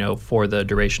them, for the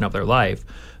duration of their life.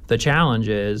 The challenge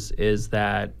is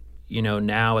that,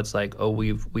 now it's like, oh,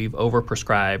 we've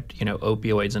overprescribed,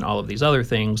 opioids and all of these other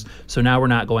things, so now we're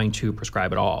not going to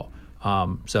prescribe at all.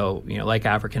 So, like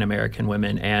African American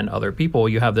women and other people,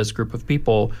 you have this group of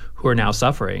people who are now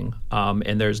suffering,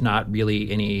 and there's not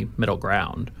really any middle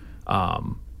ground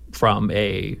from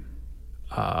a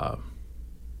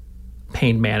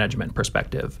pain management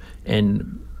perspective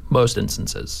in most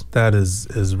instances. That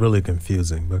is really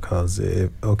confusing because, if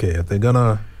they're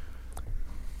going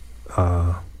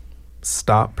to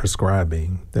stop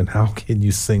prescribing, then how can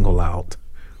you single out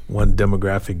one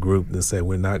demographic group and say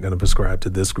we're not going to prescribe to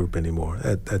this group anymore?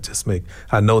 That just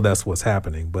I know that's what's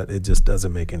happening, but it just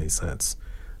doesn't make any sense.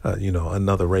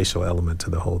 Another racial element to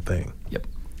the whole thing. Yep.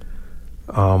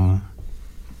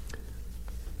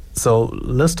 So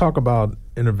let's talk about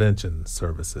intervention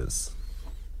services.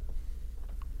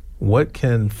 What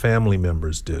can family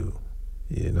members do?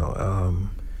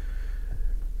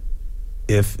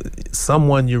 If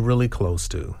someone you're really close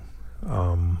to,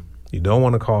 you don't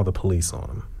want to call the police on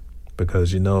them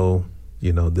because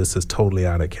this is totally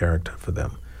out of character for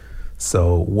them.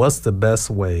 So what's the best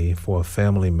way for a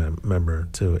family member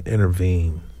to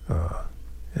intervene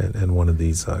in one of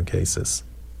these cases?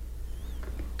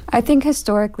 I think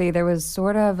historically there was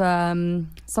sort of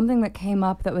something that came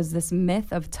up that was this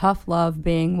myth of tough love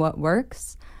being what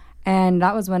works. And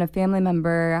that was when a family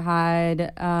member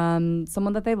had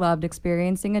someone that they loved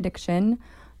experiencing addiction,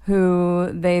 who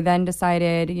they then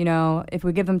decided, if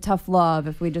we give them tough love,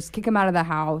 if we just kick them out of the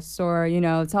house or,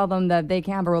 tell them that they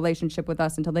can't have a relationship with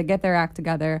us until they get their act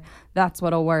together, that's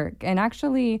what'll work. And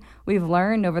actually, we've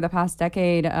learned over the past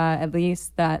decade, at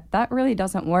least, that really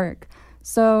doesn't work.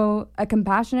 So a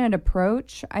compassionate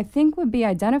approach, I think, would be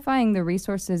identifying the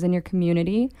resources in your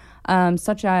community,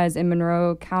 such as in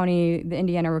Monroe County, the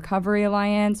Indiana Recovery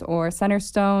Alliance or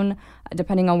Centerstone,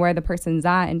 depending on where the person's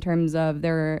at in terms of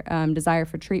their desire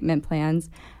for treatment plans,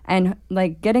 and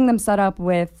like getting them set up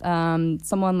with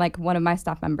someone like one of my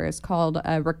staff members called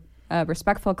a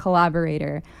respectful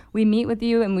collaborator. We meet with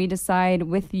you and we decide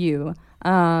with you,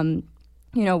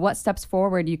 what steps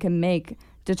forward you can make,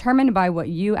 determined by what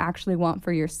you actually want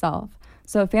for yourself.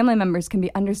 So family members can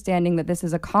be understanding that this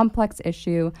is a complex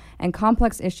issue, and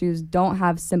complex issues don't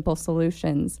have simple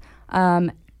solutions.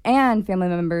 And family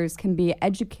members can be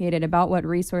educated about what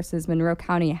resources Monroe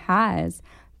County has.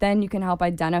 Then you can help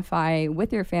identify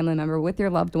with your family member, with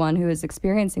your loved one who is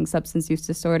experiencing substance use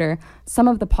disorder, some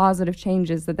of the positive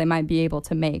changes that they might be able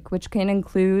to make, which can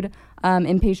include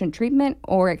inpatient treatment,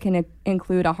 or it can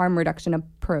include a harm reduction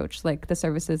approach, like the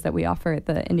services that we offer at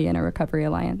the Indiana Recovery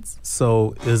Alliance.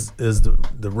 So is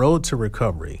the road to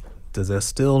recovery, does that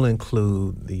still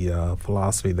include the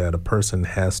philosophy that a person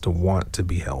has to want to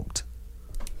be helped?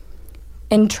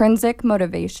 Intrinsic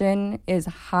motivation is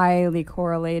highly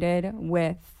correlated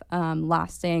with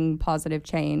lasting positive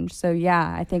change. So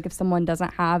yeah, I think if someone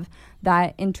doesn't have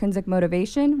that intrinsic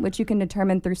motivation, which you can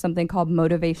determine through something called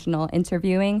motivational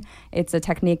interviewing, it's a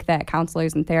technique that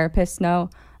counselors and therapists know,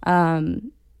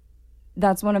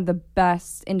 that's one of the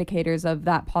best indicators of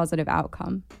that positive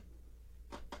outcome.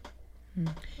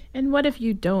 And what if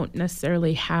you don't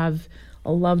necessarily have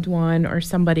a loved one or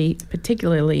somebody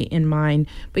particularly in mind,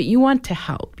 but you want to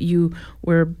help?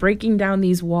 We're breaking down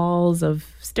these walls of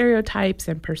stereotypes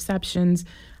and perceptions.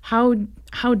 How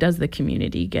does the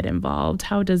community get involved?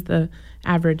 How does the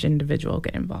average individual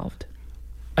get involved?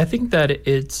 I think that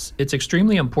it's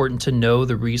extremely important to know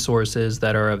the resources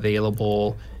that are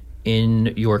available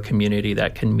in your community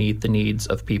that can meet the needs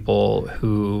of people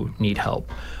who need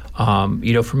help.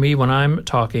 For me, when I'm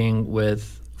talking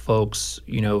with folks,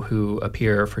 who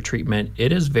appear for treatment,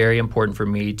 it is very important for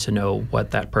me to know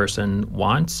what that person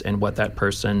wants and what that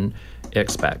person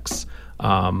expects.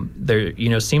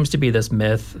 There, seems to be this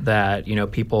myth that,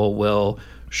 people will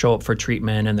show up for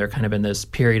treatment and they're kind of in this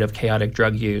period of chaotic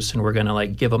drug use and we're going to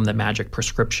give them the magic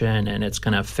prescription and it's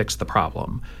going to fix the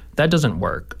problem. That doesn't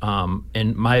work.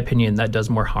 In my opinion, that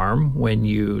does more harm when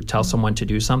you tell someone to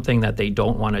do something that they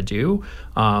don't want to do,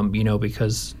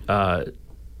 because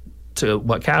to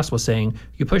what Cass was saying,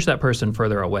 you push that person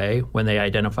further away when they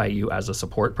identify you as a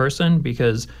support person,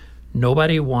 because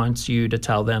nobody wants you to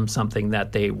tell them something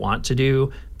that they want to do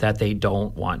that they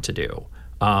don't want to do.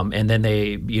 And then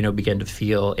they, begin to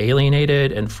feel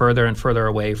alienated and further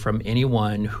away from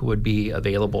anyone who would be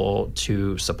available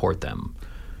to support them.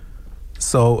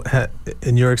 So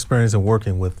in your experience in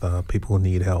working with people who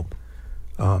need help,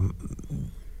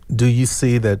 do you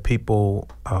see that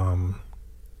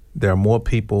there are more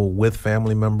people with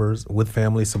family members, with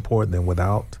family support than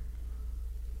without?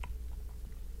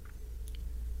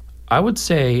 I would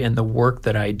say in the work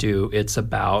that I do, it's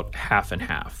about half and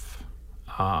half.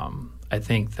 I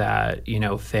think that,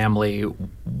 family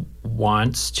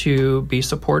wants to be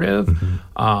supportive,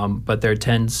 but there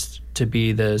tends to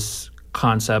be this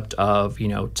concept of,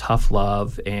 tough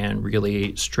love and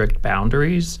really strict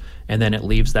boundaries, and then it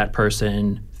leaves that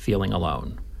person feeling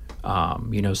alone.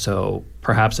 So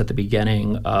perhaps at the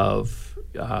beginning of,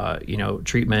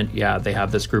 treatment, they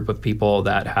have this group of people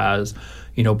that has,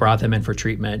 brought them in for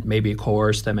treatment, maybe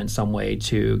coerced them in some way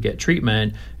to get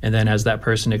treatment. And then as that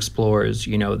person explores,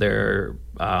 their,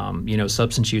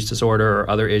 substance use disorder or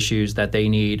other issues that they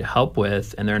need help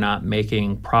with, and they're not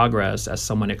making progress as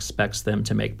someone expects them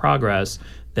to make progress,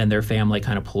 then their family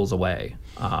kind of pulls away,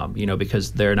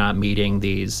 because they're not meeting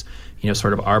these,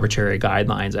 sort of arbitrary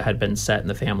guidelines that had been set in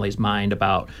the family's mind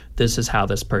about this is how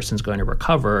this person's going to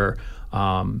recover.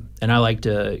 And I like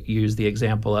to use the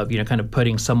example of, kind of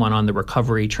putting someone on the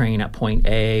recovery train at point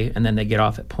A, and then they get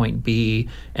off at point B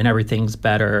and everything's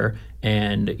better.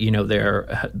 And,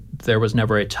 there was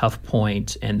never a tough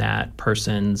point in that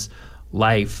person's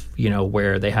life,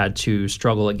 where they had to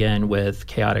struggle again with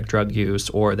chaotic drug use,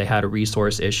 or they had a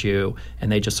resource issue and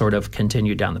they just sort of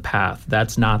continued down the path.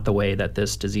 That's not the way that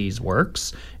this disease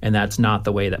works, and that's not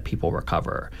the way that people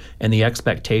recover. And the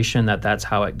expectation that that's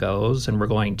how it goes, and we're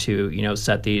going to,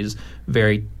 set these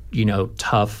very,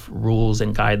 tough rules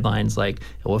and guidelines like,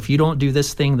 well, if you don't do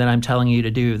this thing that I'm telling you to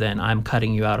do, then I'm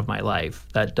cutting you out of my life.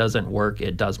 That doesn't work.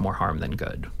 It does more harm than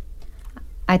good.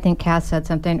 I think Cass said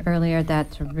something earlier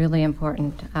that's really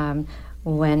important.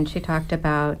 When she talked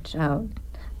about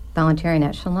volunteering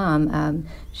at Shalom,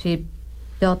 she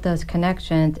built those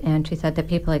connections, and she said that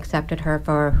people accepted her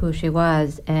for who she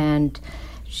was, and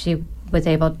she was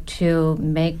able to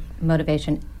make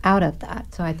motivation out of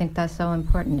that. So I think that's so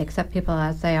important. Accept people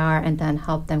as they are and then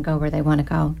help them go where they want to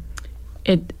go.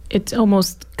 It's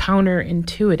almost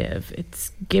counterintuitive.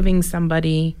 It's giving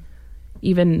somebody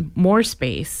even more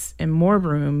space and more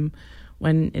room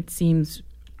when it seems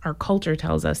our culture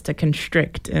tells us to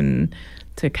constrict and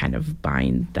to kind of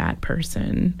bind that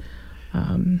person.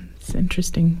 It's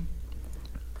interesting.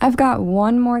 I've got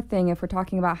one more thing if we're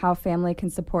talking about how family can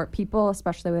support people,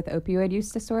 especially with opioid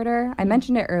use disorder. I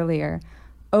mentioned it earlier.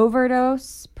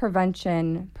 Overdose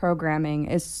prevention programming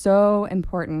is so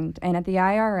important. And at the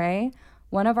IRA,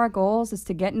 one of our goals is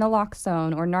to get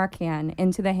naloxone or Narcan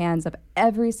into the hands of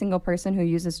every single person who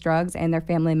uses drugs and their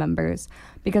family members.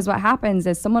 Because what happens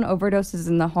is someone overdoses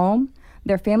in the home,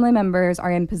 their family members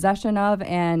are in possession of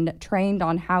and trained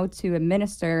on how to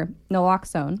administer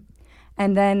naloxone.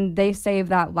 And then they save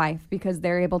that life because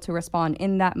they're able to respond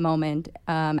in that moment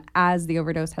as the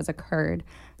overdose has occurred.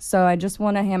 So I just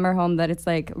want to hammer home that it's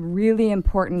like really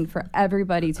important for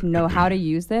everybody to know how to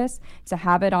use this, to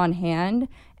have it on hand,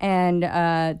 and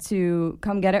to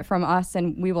come get it from us,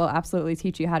 and we will absolutely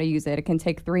teach you how to use it. It can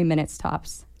take 3 minutes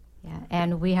tops. Yeah,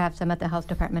 and we have some at the health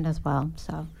department as well.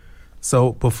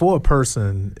 So before a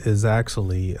person is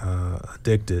actually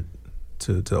addicted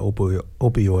to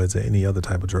opioids or any other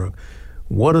type of drug,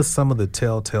 what are some of the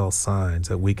telltale signs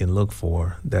that we can look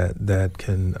for that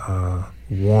can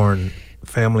warn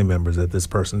family members that this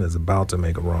person is about to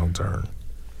make a wrong turn?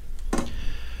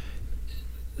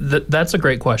 That's a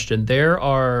great question. There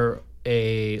are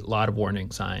a lot of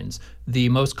warning signs. The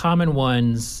most common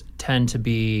ones tend to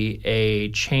be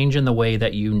a change in the way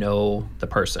that you know the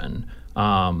person.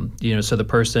 So the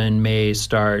person may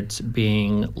start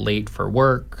being late for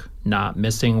work, not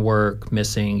missing work,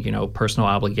 missing, personal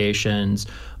obligations,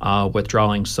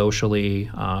 withdrawing socially,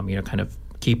 kind of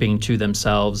keeping to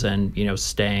themselves and,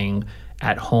 staying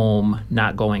at home,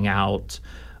 not going out.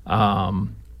 I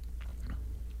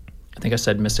think I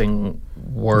said missing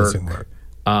work.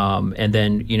 And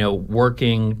then,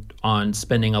 working on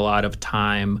spending a lot of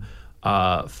time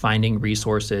finding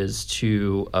resources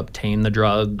to obtain the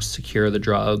drug, secure the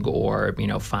drug, or,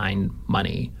 find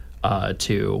money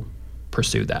to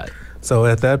pursue that. So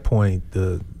at that point,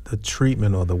 the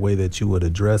treatment or the way that you would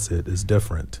address it is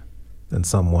different than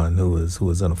someone who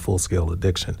is in a full-scale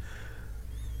addiction.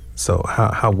 So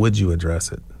how would you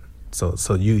address it?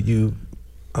 So you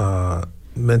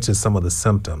mentioned some of the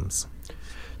symptoms.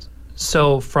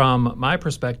 So from my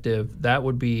perspective, that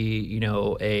would be,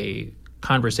 a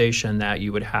conversation that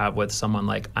you would have with someone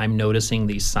like, I'm noticing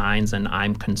these signs and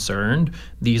I'm concerned.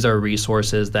 These are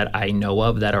resources that I know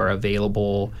of that are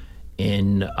available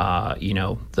in,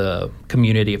 the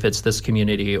community, if it's this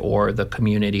community or the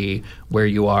community where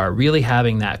you are, really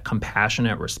having that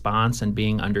compassionate response and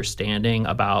being understanding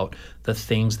about the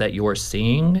things that you're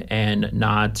seeing and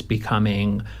not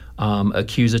becoming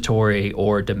accusatory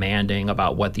or demanding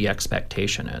about what the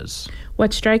expectation is.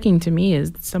 What's striking to me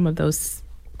is some of those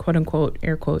quote unquote,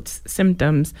 air quotes,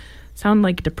 symptoms sound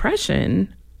like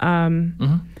depression.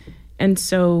 And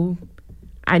so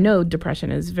I know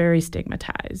depression is very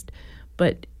stigmatized,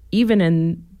 but even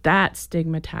in that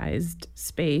stigmatized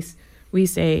space, we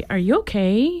say, are you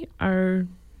okay?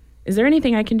 Is there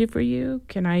anything I can do for you?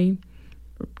 Can I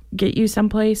get you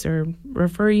someplace or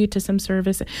refer you to some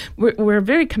service? We're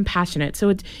very compassionate.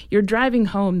 So you're driving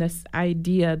home this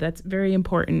idea that's very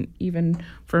important, even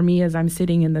for me as I'm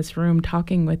sitting in this room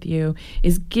talking with you,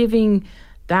 is giving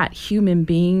that human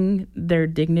being their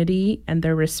dignity and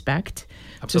their respect.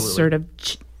 Absolutely. To sort of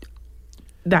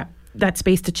that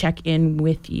space to check in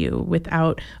with you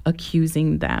without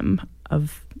accusing them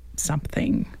of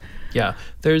something. Yeah,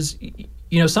 there's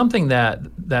something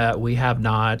that we have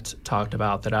not talked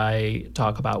about that I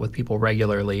talk about with people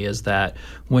regularly is that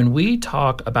when we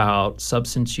talk about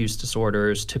substance use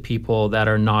disorders to people that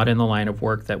are not in the line of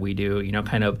work that we do,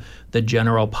 kind of the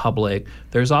general public,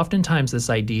 there's oftentimes this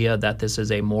idea that this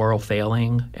is a moral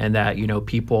failing and that,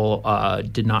 people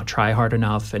did not try hard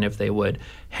enough, and if they would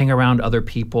hang around other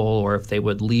people or if they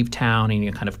would leave town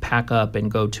and kind of pack up and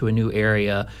go to a new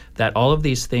area, that all of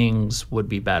these things would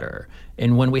be better.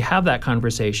 And when we have that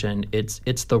conversation, it's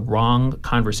the wrong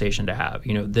conversation to have.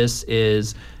 This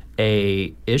is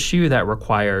a issue that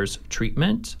requires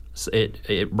treatment.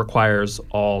 It requires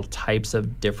all types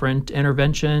of different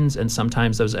interventions, and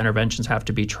sometimes those interventions have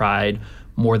to be tried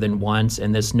more than once.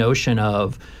 And this notion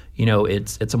of,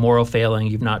 it's a moral failing,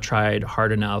 you've not tried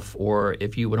hard enough, or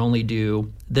if you would only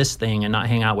do this thing and not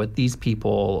hang out with these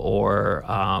people, or,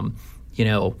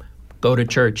 go to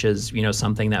church is,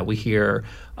 something that we hear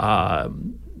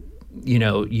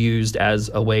used as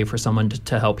a way for someone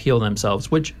to help heal themselves,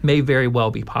 which may very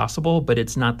well be possible, but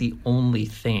it's not the only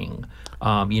thing.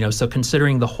 So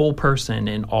considering the whole person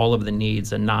and all of the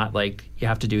needs, and not like you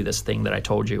have to do this thing that I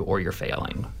told you or you're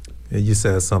failing. Yeah, you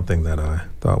said something that I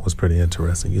thought was pretty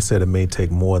interesting. You said it may take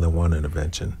more than one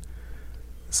intervention.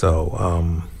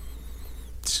 So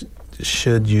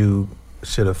should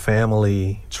a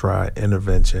family try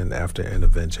intervention after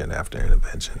intervention after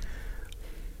intervention?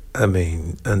 I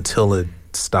mean, until it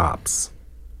stops.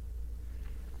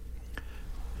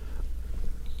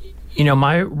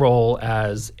 My role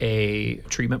as a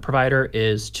treatment provider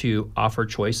is to offer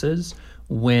choices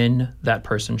when that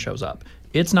person shows up.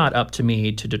 It's not up to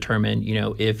me to determine,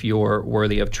 if you're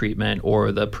worthy of treatment,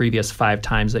 or the previous 5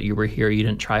 times that you were here, you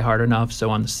didn't try hard enough. So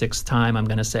on the 6th time, I'm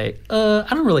going to say, I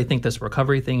don't really think this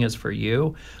recovery thing is for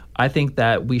you. I think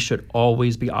that we should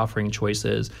always be offering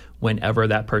choices whenever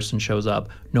that person shows up,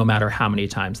 no matter how many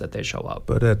times that they show up.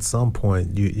 But at some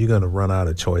point, you're going to run out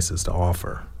of choices to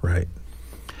offer, right?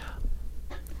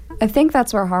 I think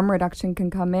that's where harm reduction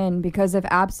can come in, because if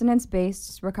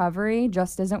abstinence-based recovery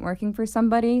just isn't working for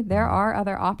somebody, there are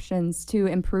other options to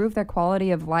improve their quality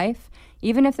of life,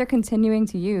 even if they're continuing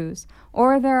to use.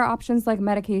 Or there are options like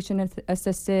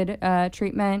medication-assisted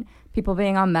treatment, people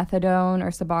being on methadone or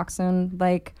Suboxone.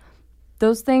 Like,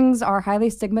 those things are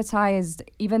highly stigmatized,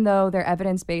 even though they're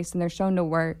evidence-based and they're shown to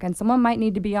work. And someone might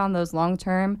need to be on those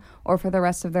long-term or for the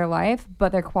rest of their life,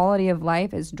 but their quality of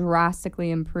life is drastically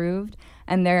improved,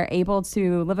 and they're able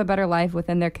to live a better life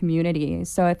within their community.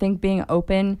 So I think being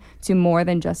open to more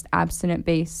than just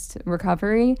abstinent-based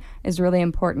recovery is really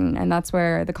important, and that's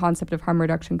where the concept of harm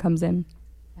reduction comes in.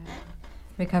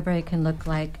 Recovery can look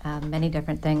like many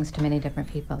different things to many different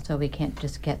people, so we can't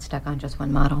just get stuck on just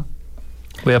one model.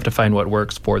 We have to find what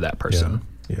works for that person.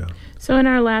 Yeah. So in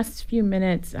our last few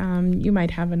minutes, you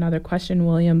might have another question,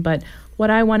 William, but what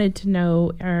I wanted to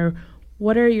know are,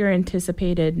 what are your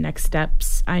anticipated next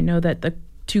steps? I know that the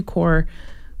 2 core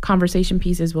conversation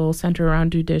pieces will center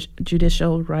around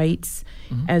judicial rights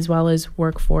as well as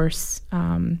workforce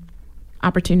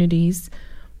opportunities.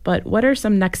 But what are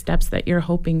some next steps that you're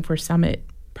hoping for Summit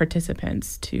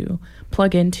participants to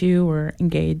plug into or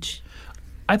engage?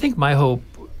 I think my hope,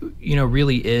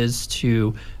 really is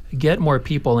to get more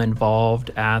people involved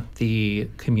at the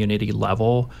community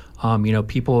level.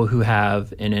 People who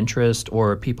have an interest,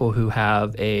 or people who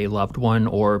have a loved one,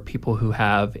 or people who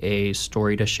have a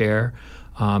story to share.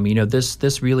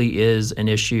 This really is an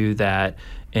issue that,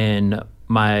 in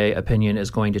my opinion,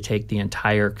 is going to take the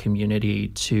entire community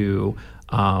to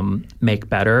make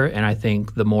better. And I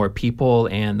think the more people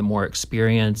and the more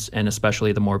experience, and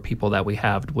especially the more people that we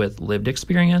have with lived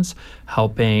experience,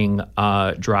 helping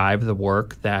drive the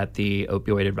work that the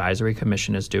Opioid Advisory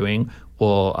Commission is doing,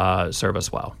 will serve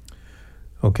us well.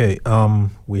 Okay,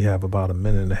 we have about a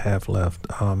minute and a half left.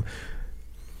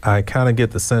 I kind of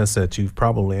get the sense that you've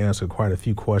probably answered quite a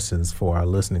few questions for our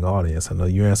listening audience. I know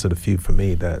you answered a few for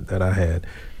me that I had.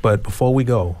 But before we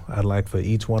go, I'd like for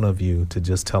each one of you to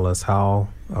just tell us how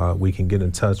we can get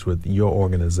in touch with your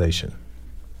organization.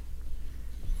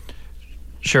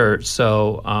 Sure.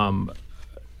 So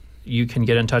you can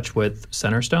get in touch with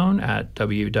Centerstone at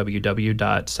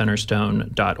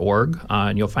www.centerstone.org,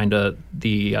 and you'll find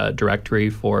the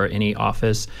directory for any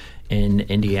office in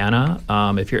Indiana.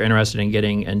 If you're interested in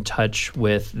getting in touch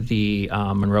with the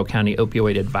Monroe County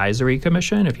Opioid Advisory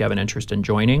Commission, if you have an interest in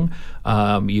joining,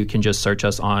 you can just search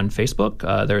us on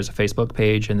Facebook. There's a Facebook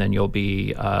page, and then you'll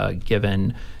be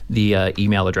given the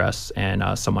email address,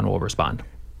 and someone will respond.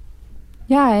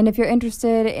 Yeah, and if you're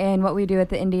interested in what we do at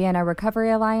the Indiana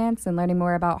Recovery Alliance and learning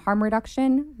more about harm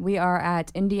reduction, we are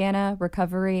at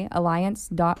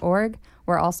indianarecoveryalliance.org.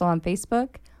 We're also on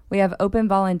Facebook. We have open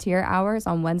volunteer hours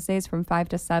on Wednesdays from 5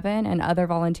 to 7 and other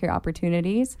volunteer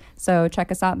opportunities. So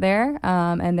check us out there.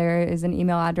 And there is an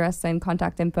email address and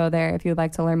contact info there if you'd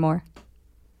like to learn more.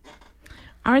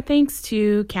 Our thanks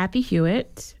to Kathy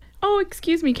Hewitt. Oh,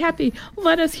 excuse me, Kathy,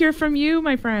 let us hear from you,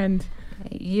 my friend.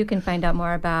 You can find out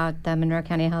more about the Monroe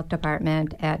County Health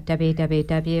Department at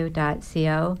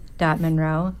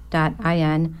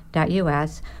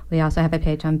www.co.monroe.in.us. We also have a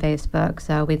page on Facebook,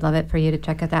 so we'd love it for you to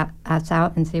check us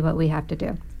out and see what we have to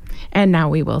do. And now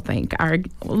we will thank our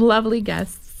lovely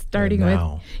guests, starting with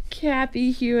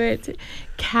Kathy Hewitt,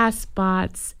 Cass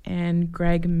Botts, and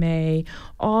Greg May,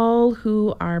 all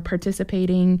who are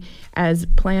participating as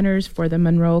planners for the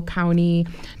Monroe County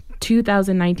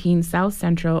 2019 South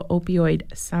Central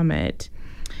Opioid Summit.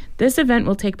 This event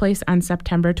will take place on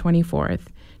September 24th.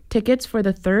 Tickets for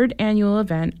the third annual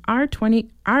event are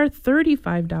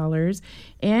 $35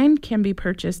 and can be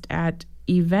purchased at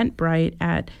Eventbrite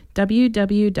at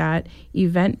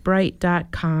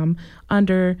www.eventbrite.com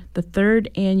under the 3rd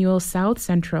Annual South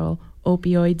Central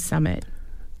Opioid Summit.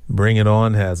 Bring It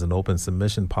On has an open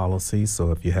submission policy,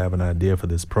 so if you have an idea for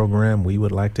this program, we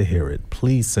would like to hear it.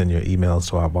 Please send your emails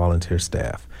to our volunteer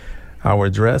staff. Our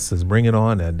address is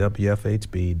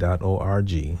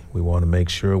bringiton@wfhb.org. We want to make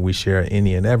sure we share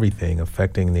any and everything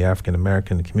affecting the African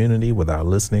American community with our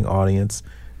listening audience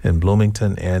in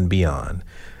Bloomington and beyond.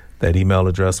 That email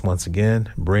address, once again,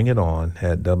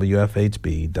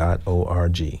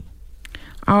 bringiton@wfhb.org.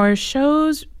 Our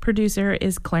show's producer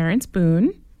is Clarence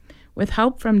Boone, with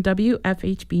help from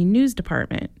WFHB News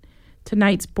Department.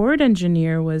 Tonight's board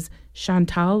engineer was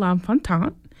Chantal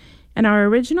L'Enfantante, and our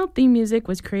original theme music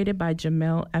was created by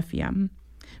Jamil Effiam,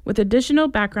 with additional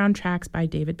background tracks by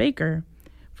David Baker.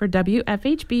 For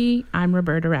WFHB, I'm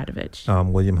Roberta Radovich.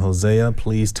 I'm William Hosea.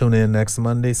 Please tune in next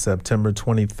Monday, September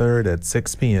 23rd at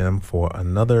 6 p.m. for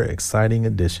another exciting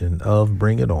edition of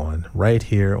Bring It On, right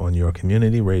here on your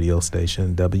community radio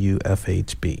station,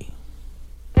 WFHB.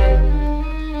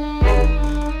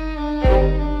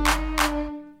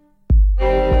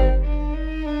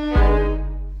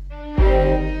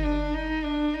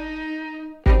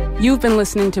 You've been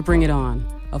listening to Bring It On,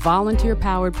 a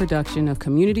volunteer-powered production of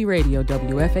Community Radio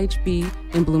WFHB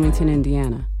in Bloomington,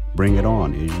 Indiana. Bring It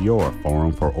On is your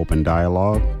forum for open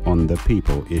dialogue on the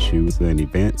people, issues, and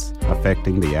events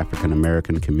affecting the African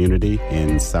American community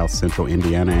in South Central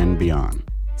Indiana and beyond.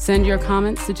 Send your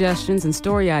comments, suggestions, and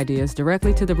story ideas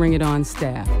directly to the Bring It On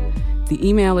staff. The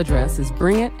email address is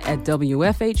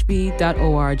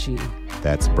bringit@wfhb.org.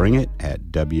 That's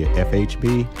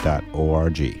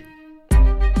bringit@wfhb.org.